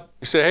God,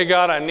 you say, hey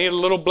God, I need a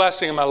little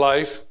blessing in my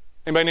life.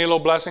 Anybody need a little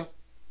blessing?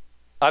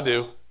 I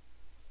do.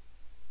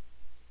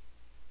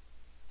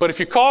 But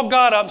if you call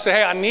God up and say,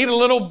 hey, I need a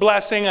little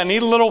blessing, I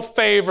need a little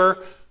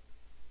favor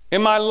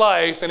in my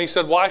life, and he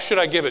said, why should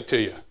I give it to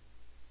you?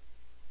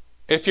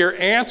 If your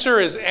answer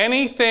is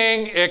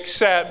anything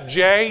except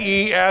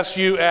Jesus,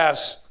 you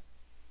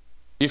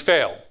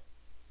failed.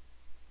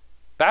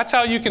 That's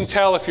how you can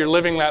tell if you're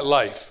living that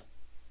life.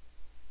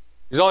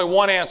 There's only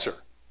one answer.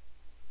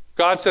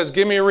 God says,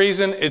 give me a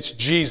reason, it's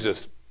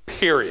Jesus,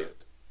 period.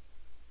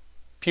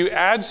 If you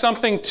add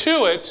something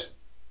to it,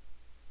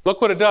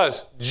 look what it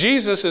does.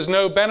 Jesus is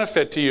no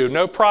benefit to you,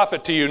 no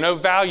profit to you, no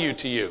value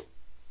to you.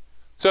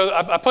 So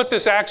I put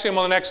this axiom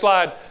on the next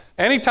slide.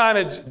 Anytime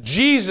it's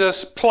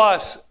Jesus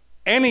plus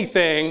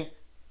anything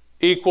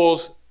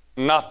equals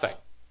nothing.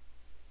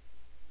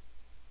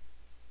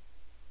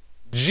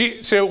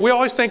 So we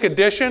always think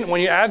addition.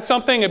 When you add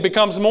something, it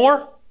becomes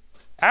more.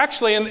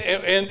 Actually,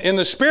 in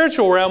the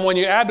spiritual realm, when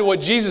you add to what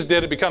Jesus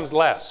did, it becomes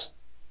less.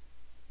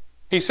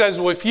 He says,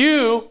 well, if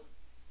you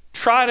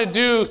try to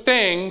do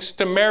things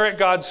to merit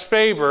God's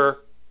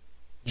favor,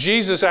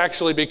 Jesus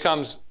actually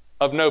becomes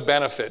of no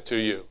benefit to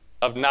you,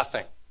 of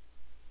nothing.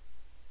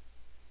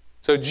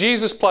 So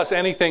Jesus plus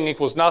anything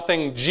equals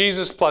nothing.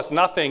 Jesus plus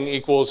nothing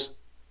equals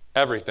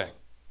everything.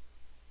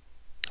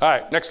 All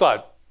right, next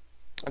slide.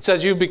 It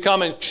says you've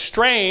become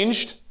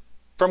estranged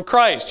from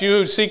Christ. You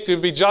who seek to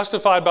be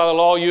justified by the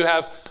law, you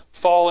have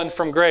fallen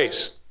from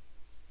grace.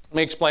 Let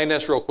me explain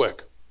this real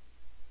quick.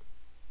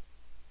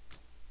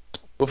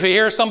 If you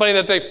hear somebody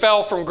that they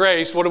fell from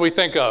grace, what do we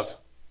think of?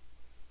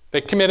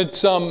 They committed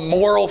some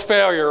moral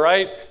failure,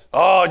 right?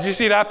 Oh, did you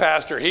see that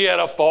pastor? He had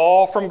a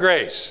fall from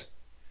grace.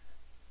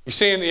 You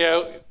see,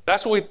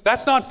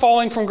 that's not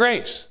falling from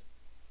grace.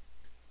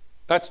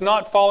 That's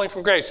not falling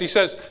from grace. He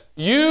says,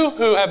 you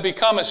who have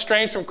become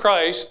estranged from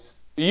Christ,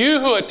 you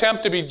who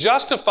attempt to be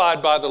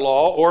justified by the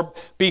law or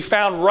be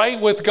found right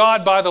with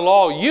God by the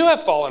law, you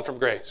have fallen from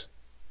grace.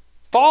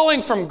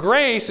 Falling from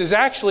grace is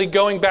actually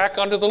going back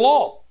under the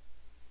law.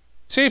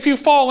 See, if you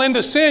fall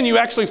into sin, you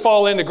actually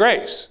fall into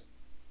grace.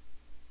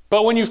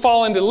 But when you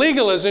fall into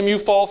legalism, you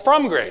fall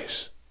from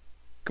grace.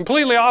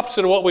 Completely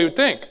opposite of what we would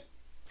think. It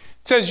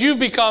says you've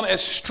become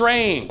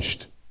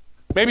estranged.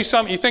 Maybe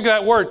you think of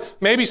that word,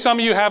 maybe some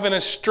of you have an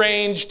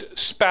estranged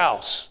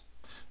spouse.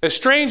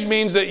 Estranged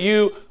means that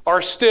you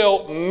are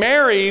still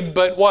married,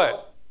 but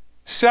what?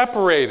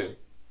 Separated.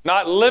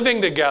 Not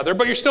living together,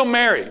 but you're still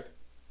married.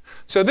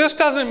 So this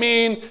doesn't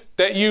mean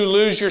that you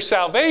lose your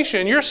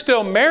salvation. You're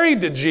still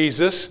married to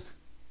Jesus,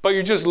 but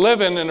you're just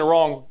living in the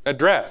wrong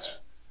address.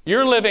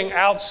 You're living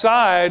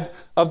outside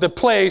of the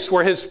place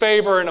where his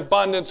favor and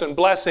abundance and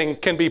blessing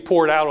can be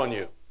poured out on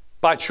you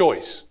by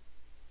choice.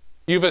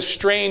 You've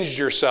estranged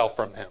yourself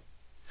from him.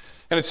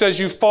 And it says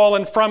you've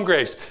fallen from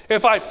grace.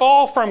 If I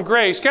fall from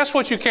grace, guess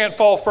what you can't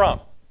fall from?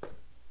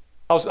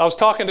 I was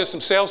talking to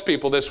some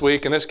salespeople this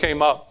week, and this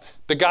came up.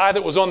 The guy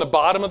that was on the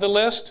bottom of the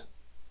list,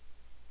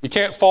 you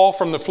can't fall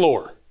from the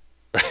floor.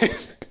 Right?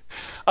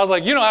 I was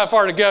like, you don't have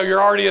far to go.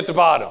 You're already at the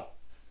bottom.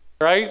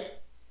 Right?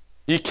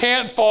 You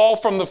can't fall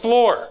from the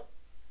floor.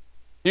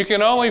 You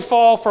can only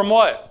fall from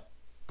what?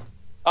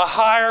 A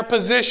higher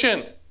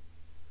position.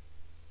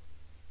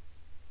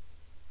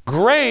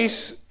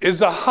 Grace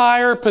is a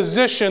higher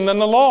position than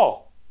the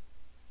law.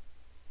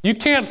 You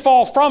can't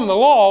fall from the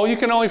law. You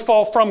can only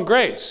fall from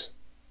grace.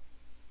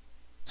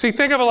 See,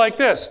 think of it like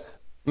this.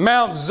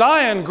 Mount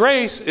Zion,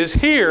 grace is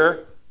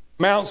here.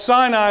 Mount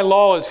Sinai,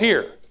 law is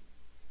here.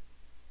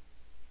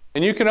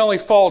 And you can only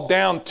fall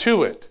down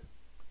to it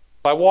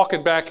by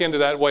walking back into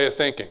that way of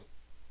thinking.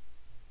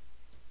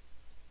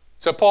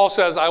 So Paul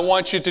says, I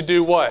want you to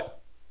do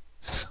what?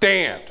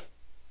 Stand.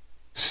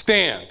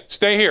 Stand.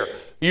 Stay here.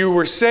 You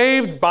were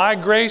saved by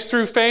grace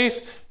through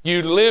faith.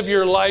 You live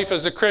your life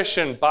as a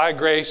Christian by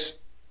grace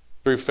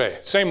through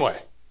faith. Same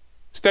way.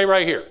 Stay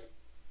right here.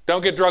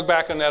 Don't get drugged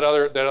back on that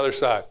other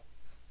side.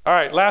 All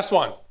right, last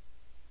one.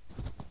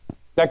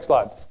 Next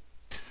slide.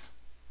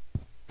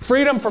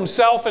 Freedom from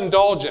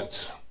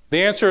self-indulgence.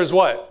 The answer is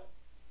what?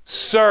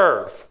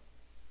 Serve.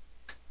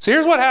 So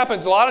here's what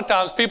happens a lot of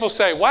times. People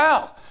say,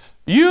 wow,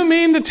 you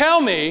mean to tell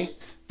me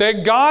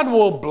that God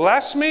will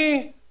bless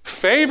me,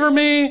 favor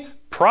me,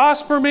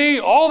 prosper me,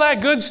 all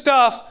that good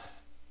stuff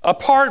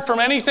apart from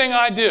anything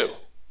I do?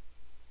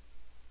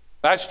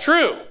 That's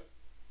true.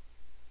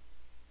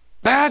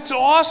 That's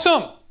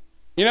awesome.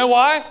 You know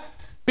why?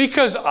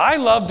 Because I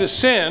love to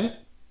sin.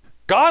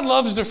 God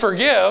loves to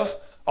forgive.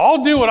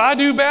 I'll do what I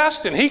do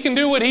best, and he can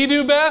do what he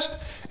do best,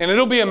 and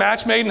it'll be a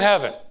match made in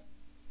heaven.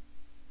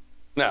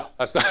 No,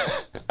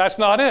 that's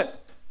not it.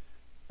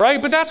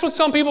 Right? But that's what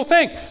some people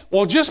think.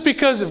 Well, just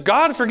because if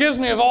God forgives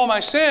me of all my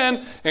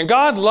sin, and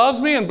God loves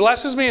me and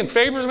blesses me and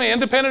favors me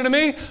independent of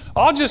me,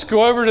 I'll just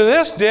go over to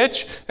this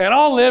ditch and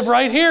I'll live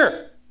right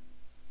here.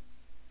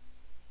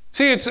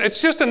 See,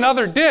 it's just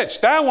another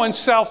ditch. That one's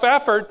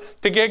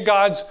self-effort to get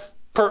God's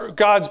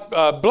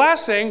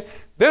blessing.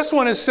 This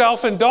one is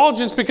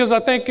self-indulgence because I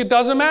think it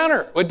doesn't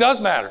matter. It does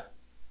matter.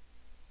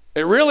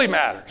 It really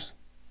matters.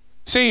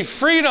 See,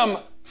 freedom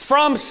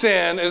from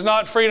sin is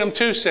not freedom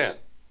to sin.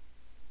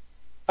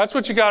 That's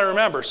what you got to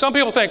remember. Some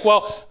people think,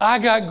 well, I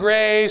got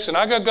grace and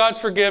I got God's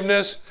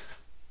forgiveness.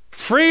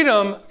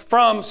 Freedom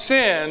from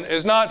sin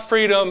is not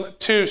freedom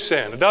to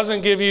sin. It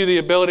doesn't give you the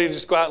ability to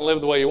just go out and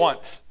live the way you want.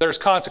 There's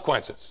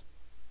consequences.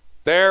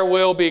 There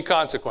will be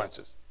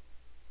consequences.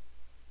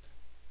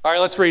 All right,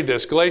 let's read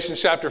this.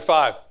 Galatians chapter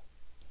 5.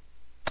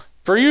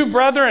 For you,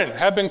 brethren,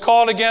 have been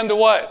called again to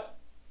what?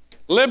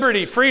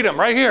 Liberty, freedom,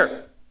 right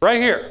here.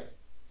 Right here.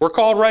 We're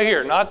called right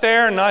here. Not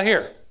there and not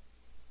here.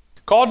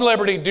 Called to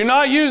liberty. Do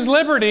not use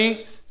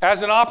liberty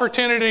as an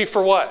opportunity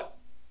for what?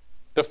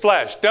 The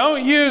flesh.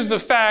 Don't use the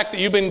fact that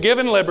you've been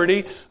given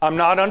liberty. I'm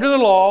not under the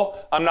law.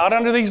 I'm not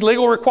under these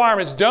legal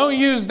requirements. Don't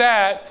use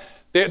that.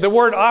 The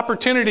word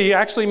opportunity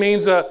actually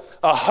means a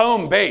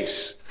home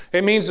base.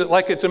 It means that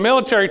like it's a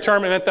military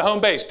term and at the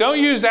home base. Don't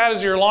use that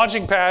as your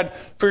launching pad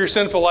for your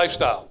sinful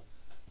lifestyle.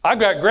 I've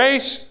got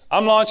grace.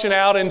 I'm launching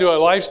out into a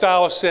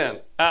lifestyle of sin.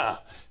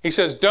 He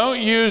says,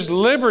 don't use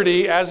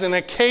liberty as an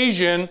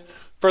occasion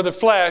for the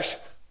flesh,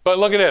 but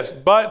look at this.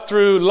 But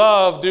through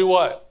love, do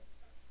what?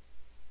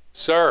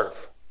 Serve.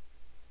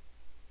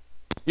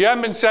 You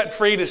haven't been set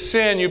free to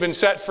sin. You've been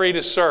set free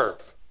to serve.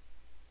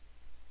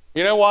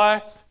 You know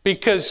why?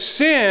 Because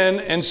sin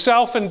and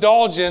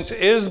self-indulgence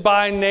is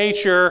by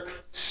nature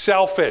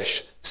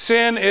selfish.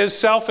 Sin is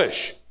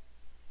selfish.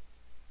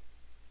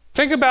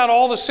 Think about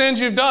all the sins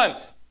you've done.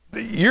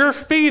 You're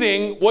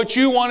feeding what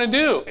you want to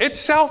do. It's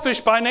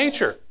selfish by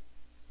nature.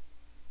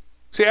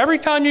 See, every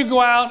time you go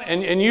out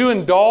and you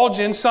indulge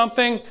in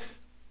something,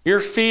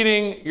 you're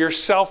feeding your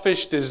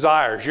selfish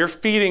desires. You're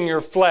feeding your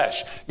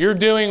flesh. You're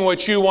doing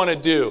what you want to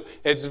do.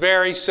 It's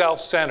very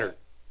self-centered.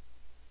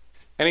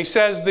 And he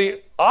says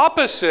the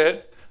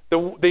opposite,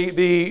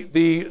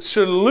 the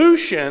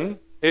solution,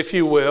 if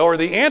you will, or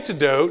the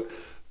antidote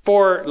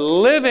for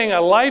living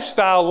a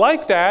lifestyle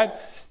like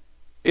that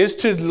is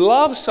to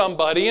love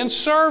somebody and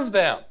serve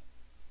them.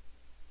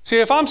 See,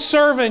 if I'm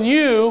serving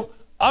you,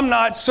 I'm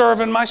not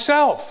serving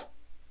myself.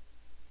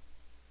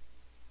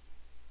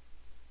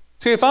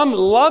 See, if I'm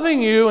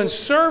loving you and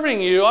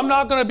serving you, I'm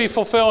not going to be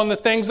fulfilling the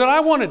things that I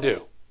want to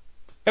do.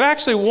 And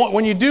actually,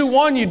 when you do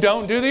one, you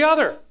don't do the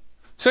other.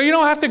 So you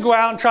don't have to go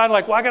out and try to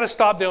I got to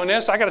stop doing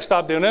this, I got to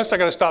stop doing this, I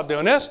got to stop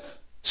doing this.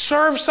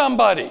 Serve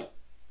somebody.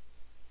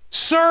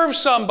 Serve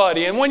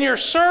somebody. And when you're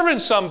serving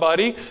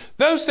somebody,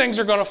 those things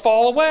are going to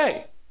fall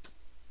away.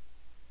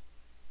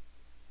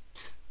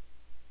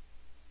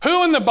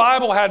 Who in the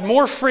Bible had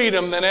more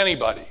freedom than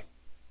anybody?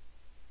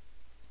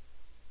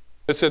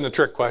 This isn't a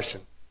trick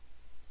question.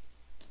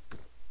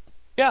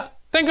 Yeah,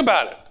 think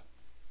about it.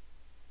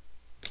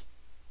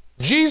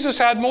 Jesus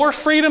had more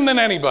freedom than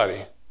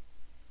anybody.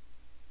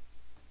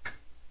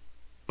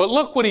 But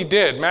look what he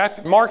did.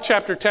 Mark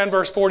chapter 10,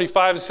 verse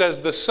 45 says,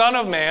 the Son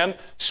of Man,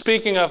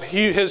 speaking of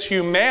his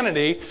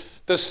humanity,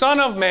 the Son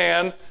of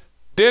Man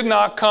did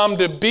not come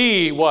to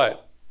be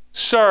what?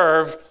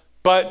 Serve,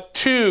 but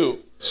to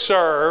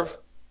serve.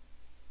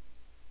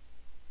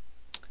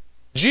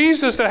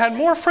 Jesus, that had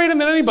more freedom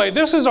than anybody,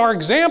 this is our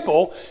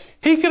example.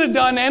 He could have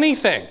done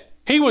anything.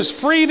 He was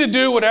free to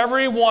do whatever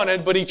he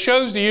wanted, but he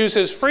chose to use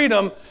his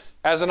freedom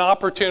as an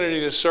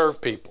opportunity to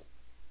serve people.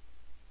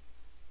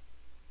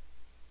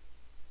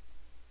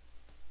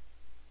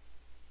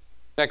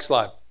 Next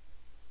slide.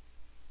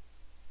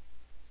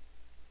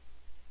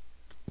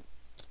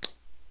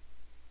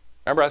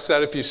 Remember I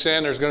said if you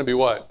sin, there's going to be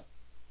what?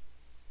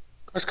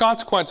 There's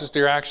consequences to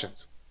your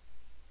actions.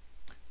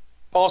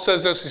 Paul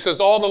says this, he says,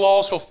 all the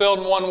laws fulfilled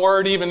in one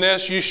word, even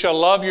this, you shall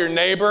love your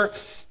neighbor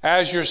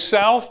as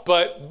yourself,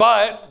 but,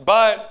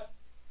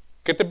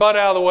 get the but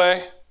out of the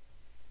way,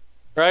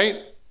 right?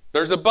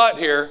 There's a but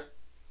here.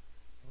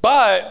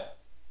 But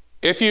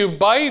if you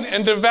bite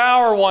and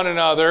devour one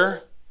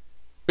another,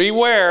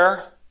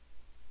 beware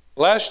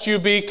lest you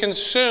be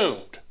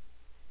consumed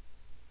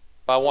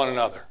by one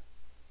another.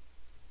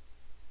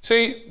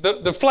 See,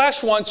 the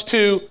flesh wants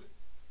to,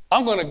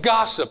 I'm going to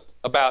gossip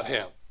about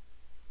him.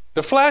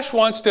 The flesh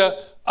wants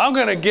to, I'm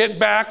going to get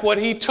back what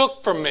he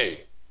took from me.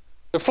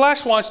 The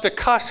flesh wants to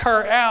cuss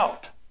her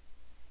out.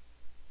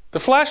 The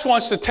flesh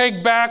wants to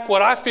take back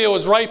what I feel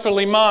is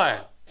rightfully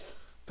mine.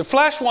 The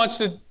flesh wants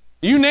to,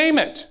 you name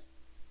it.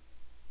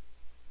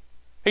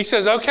 He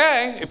says,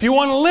 okay, if you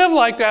want to live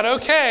like that,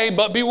 okay,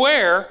 but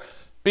beware,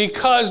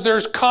 because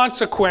there's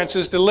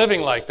consequences to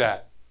living like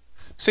that.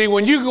 See,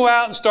 when you go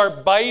out and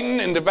start biting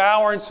and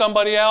devouring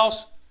somebody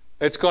else,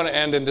 it's going to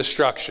end in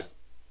destruction.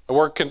 The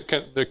word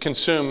the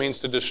consume means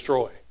to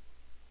destroy.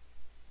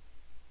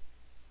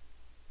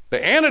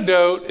 The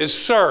antidote is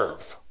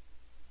serve.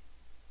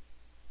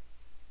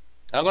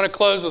 I'm going to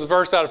close with a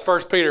verse out of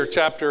 1 Peter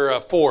chapter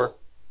 4.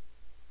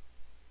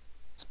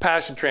 It's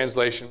Passion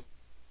Translation.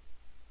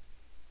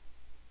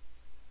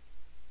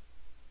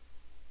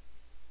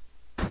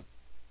 It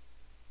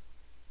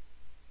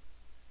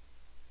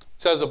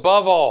says,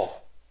 above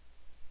all,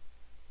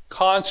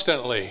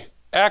 constantly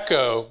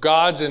echo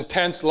God's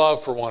intense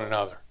love for one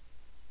another.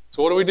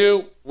 So what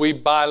do? We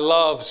by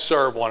love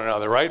serve one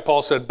another, right?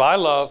 Paul said, by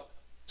love,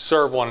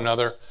 serve one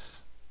another.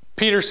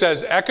 Peter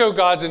says, echo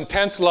God's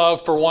intense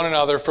love for one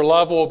another, for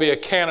love will be a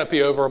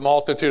canopy over a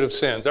multitude of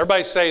sins.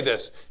 Everybody say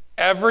this.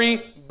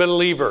 Every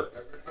believer.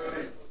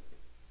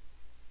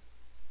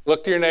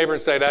 Look to your neighbor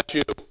and say, that's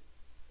you.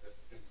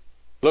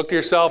 Look to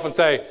yourself and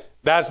say,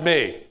 that's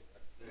me.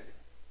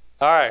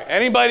 All right,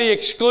 anybody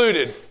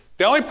excluded?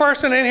 The only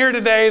person in here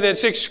today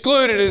that's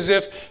excluded is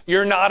if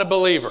you're not a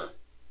believer.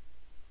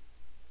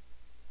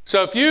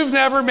 So if you've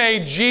never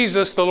made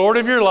Jesus the Lord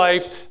of your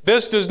life,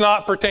 this does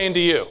not pertain to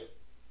you.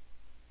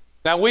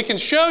 Now we can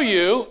show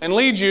you and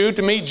lead you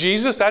to meet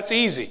Jesus. That's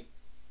easy.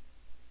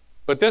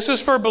 But this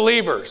is for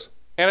believers.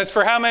 And it's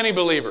for how many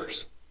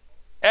believers?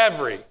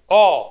 Every,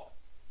 all.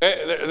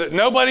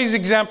 Nobody's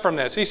exempt from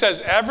this. He says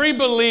every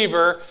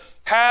believer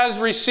has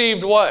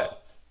received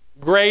what?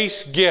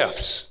 Grace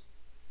gifts.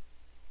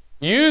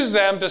 Use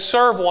them to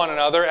serve one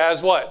another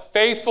as what?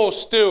 Faithful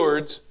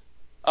stewards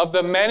of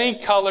the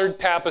many-colored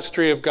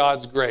tapestry of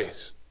God's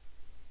grace.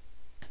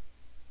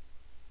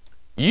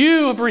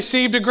 You have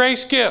received a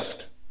grace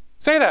gift.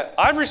 Say that.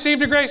 I've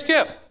received a grace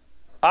gift.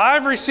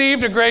 I've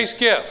received a grace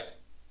gift.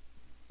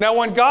 Now,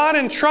 when God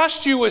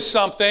entrusts you with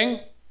something,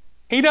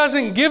 He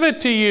doesn't give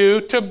it to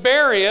you to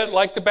bury it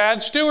like the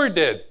bad steward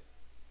did.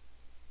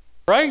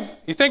 Right?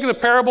 You think of the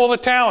parable of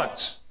the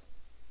talents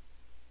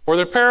or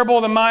the parable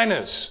of the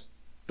minas.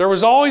 There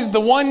was always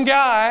the one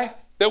guy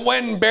that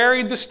went and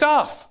buried the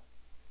stuff.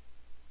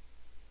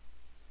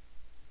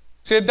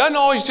 See, it doesn't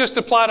always just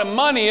apply to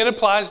money, it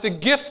applies to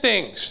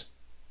giftings.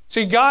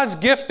 See, God's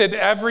gifted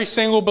every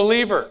single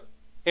believer,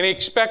 and He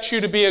expects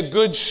you to be a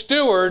good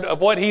steward of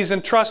what He's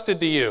entrusted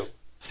to you.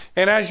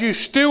 And as you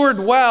steward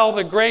well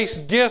the grace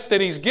gift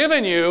that He's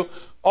given you,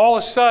 all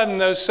of a sudden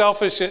those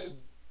selfish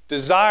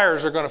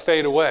desires are going to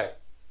fade away.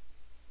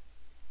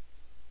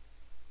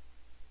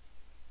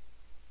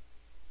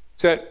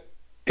 So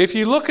if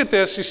you look at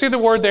this, you see the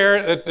word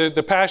there,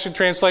 the Passion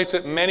translates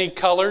it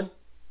many-colored.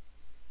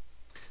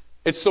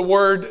 It's the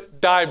word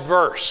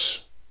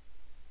diverse.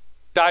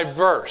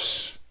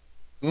 diverse,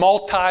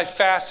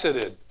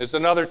 multifaceted is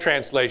another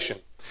translation.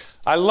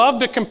 I love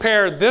to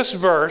compare this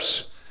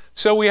verse.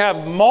 So we have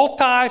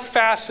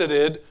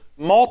multifaceted,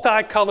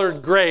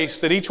 multicolored grace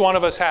that each one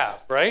of us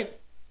have, right?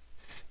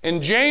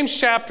 In James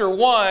chapter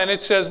 1,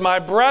 it says, "My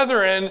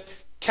brethren,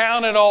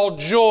 count it all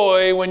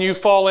joy when you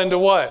fall into"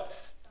 what?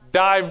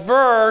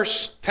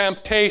 Diverse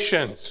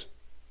temptations.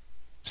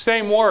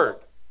 Same word.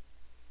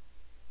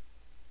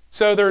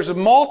 So there's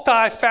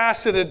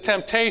multifaceted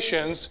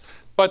temptations,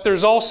 but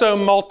there's also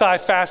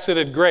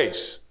multifaceted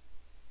grace.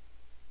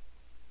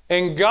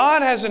 And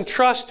God has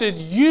entrusted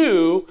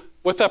you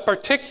with a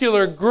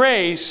particular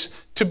grace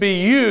to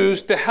be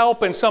used to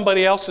help in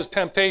somebody else's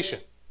temptation.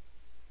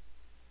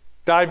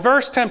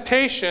 Diverse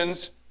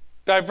temptations,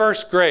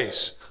 diverse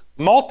grace.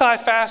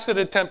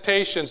 Multifaceted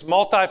temptations,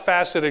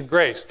 multifaceted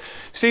grace.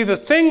 See, the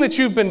thing that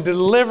you've been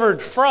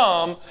delivered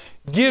from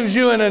gives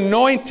you an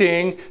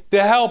anointing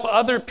to help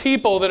other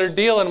people that are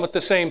dealing with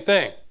the same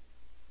thing.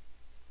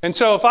 And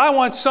so if I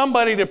want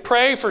somebody to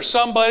pray for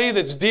somebody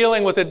that's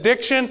dealing with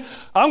addiction,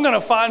 I'm going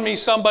to find me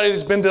somebody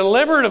that's been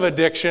delivered of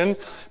addiction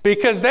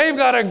because they've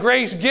got a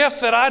grace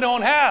gift that I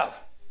don't have.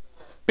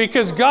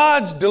 Because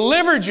God's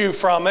delivered you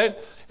from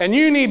it, and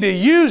you need to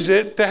use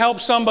it to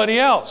help somebody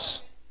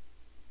else.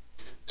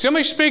 So let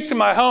me speak to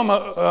my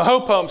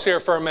Hope Homes here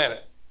for a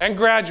minute, and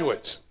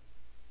graduates.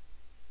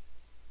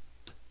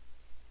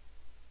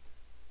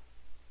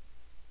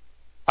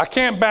 I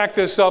can't back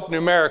this up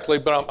numerically,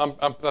 but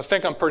I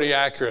think I'm pretty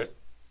accurate.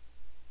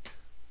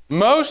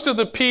 Most of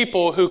the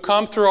people who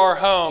come through our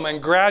home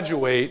and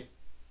graduate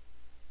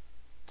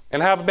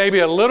and have maybe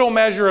a little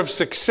measure of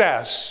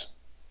success,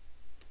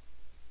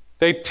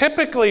 they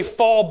typically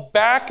fall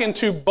back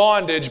into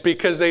bondage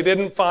because they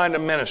didn't find a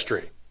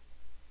ministry.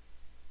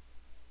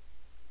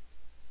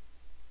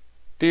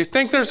 Do you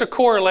think there's a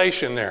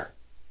correlation there?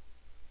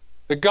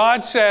 That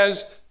God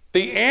says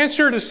the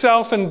answer to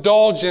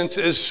self-indulgence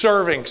is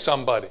serving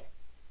somebody.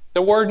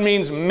 The word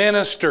means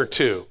minister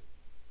to.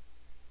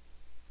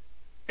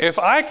 If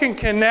I can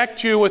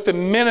connect you with the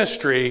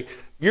ministry,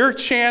 your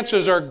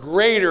chances are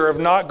greater of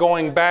not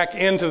going back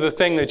into the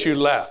thing that you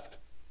left.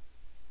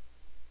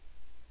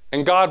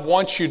 And God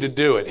wants you to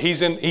do it.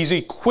 He's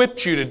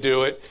equipped you to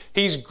do it.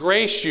 He's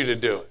graced you to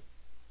do it.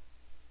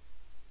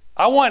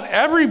 I want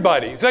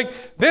everybody. It's like,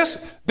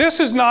 this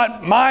is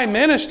not my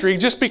ministry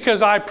just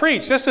because I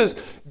preach. This is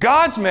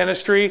God's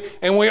ministry,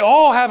 and we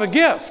all have a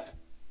gift.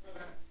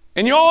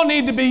 And you all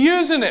need to be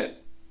using it.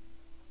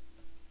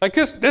 Like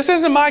this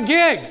isn't my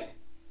gig.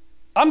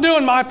 I'm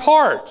doing my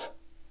part.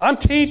 I'm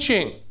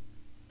teaching.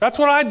 That's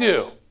what I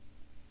do.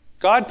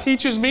 God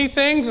teaches me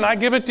things, and I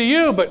give it to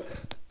you, but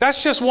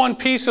that's just one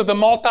piece of the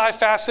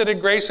multifaceted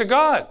grace of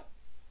God.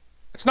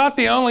 It's not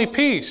the only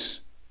piece.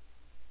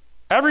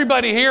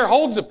 Everybody here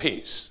holds a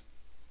piece.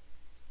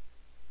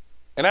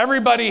 And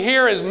everybody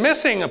here is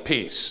missing a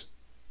piece.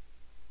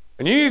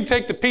 And you need to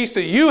take the piece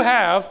that you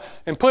have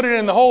and put it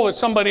in the hole that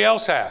somebody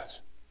else has.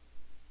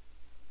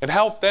 And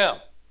help them.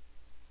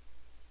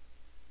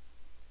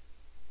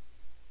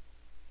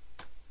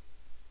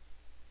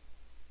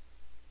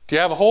 Do you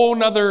have a whole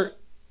nother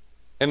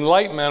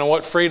enlightenment on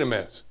what freedom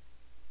is?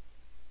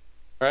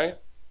 Right?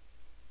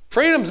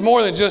 Freedom's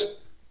more than just,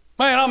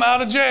 man, I'm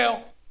out of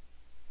jail.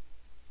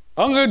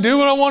 I'm going to do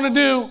what I want to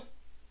do.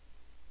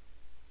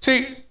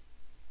 See,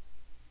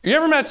 you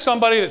ever met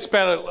somebody that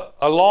spent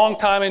a long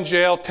time in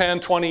jail, 10,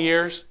 20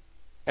 years,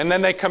 and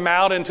then they come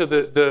out into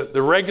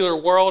the regular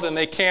world and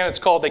they can't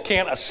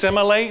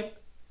assimilate?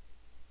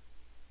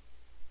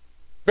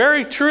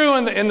 Very true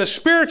in the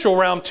spiritual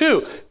realm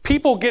too.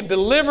 People get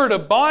delivered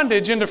of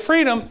bondage into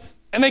freedom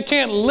and they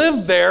can't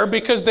live there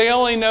because they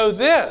only know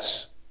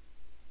this.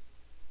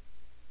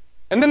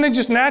 And then they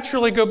just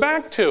naturally go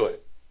back to it.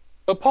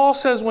 But Paul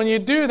says when you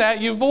do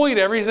that, you void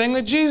everything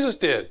that Jesus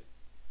did.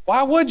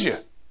 Why would you?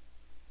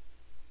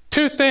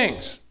 Two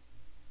things.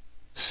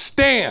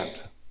 Stand.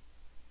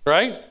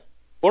 Right?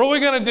 What are we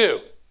going to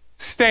do?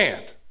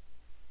 Stand.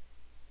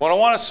 When I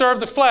want to serve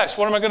the flesh,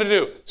 what am I going to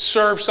do?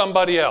 Serve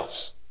somebody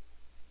else.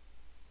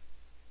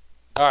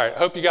 All right,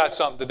 hope you got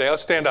something today.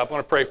 Let's stand up. I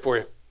want to pray for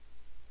you.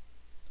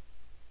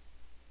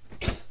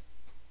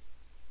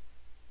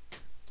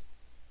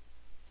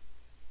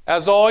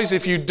 As always,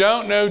 if you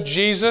don't know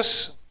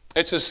Jesus,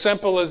 it's as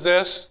simple as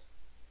this.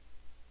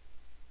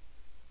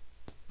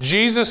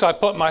 Jesus, I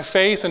put my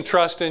faith and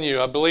trust in you.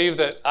 I believe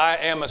that I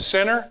am a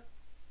sinner,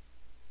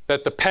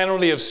 that the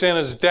penalty of sin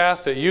is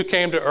death, that you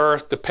came to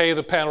earth to pay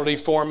the penalty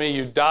for me.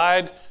 You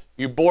died,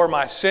 you bore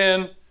my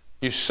sin,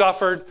 you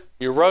suffered,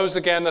 you rose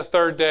again the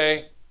third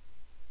day,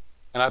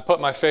 and I put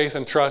my faith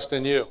and trust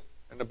in you.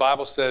 And the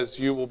Bible says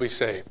you will be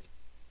saved.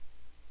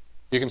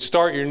 You can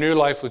start your new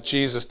life with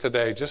Jesus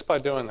today just by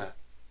doing that.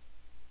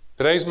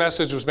 Today's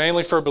message was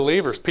mainly for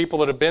believers, people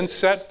that have been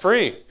set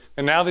free.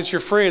 And now that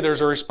you're free,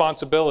 there's a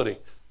responsibility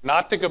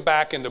not to go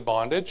back into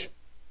bondage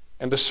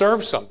and to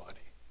serve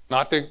somebody,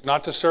 not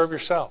to serve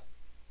yourself.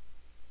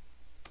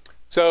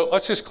 So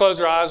let's just close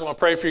our eyes. I want to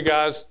pray for you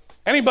guys.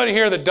 Anybody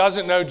here that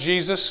doesn't know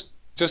Jesus,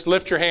 just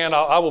lift your hand.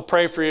 I will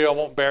pray for you. I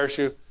won't embarrass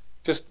you.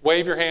 Just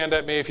wave your hand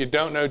at me if you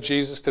don't know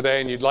Jesus today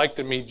and you'd like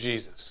to meet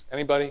Jesus.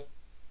 Anybody?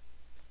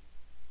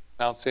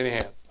 I don't see any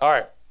hands. All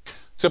right.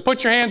 So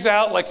put your hands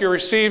out like you're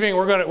receiving.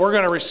 We're going to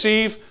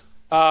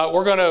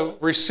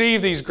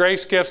receive these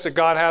grace gifts that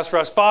God has for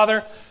us.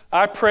 Father,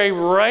 I pray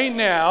right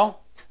now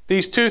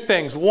these two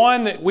things.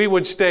 One, that we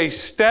would stay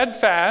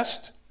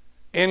steadfast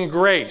in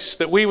grace,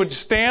 that we would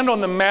stand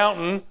on the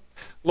mountain,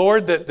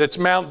 Lord, that's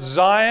Mount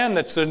Zion,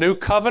 that's the new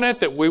covenant,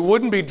 that we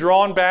wouldn't be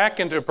drawn back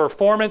into a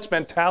performance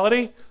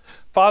mentality.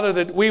 Father,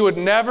 that we would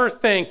never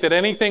think that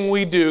anything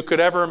we do could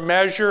ever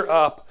measure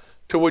up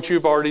to what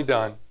you've already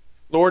done.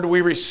 Lord,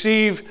 we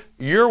receive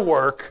your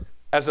work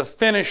as a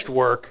finished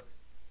work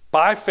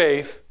by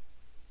faith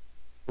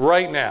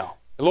right now.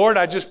 Lord,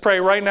 I just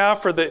pray right now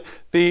for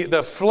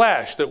the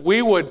flesh, that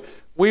we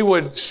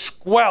would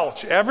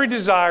squelch every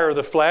desire of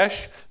the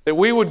flesh, that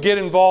we would get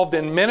involved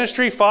in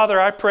ministry. Father,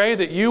 I pray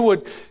that you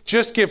would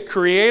just give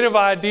creative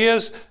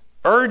ideas,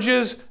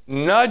 urges,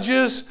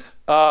 nudges,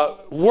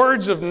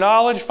 words of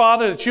knowledge,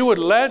 Father, that you would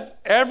let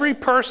every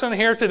person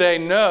here today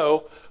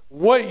know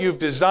what you've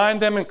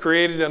designed them and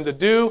created them to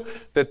do,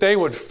 that they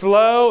would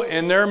flow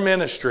in their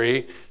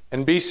ministry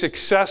and be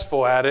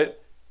successful at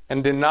it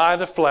and deny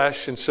the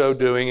flesh in so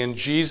doing. In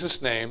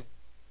Jesus' name,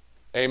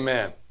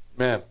 amen.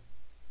 Amen.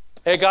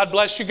 Hey, God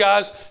bless you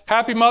guys.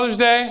 Happy Mother's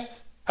Day.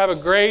 Have a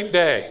great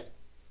day.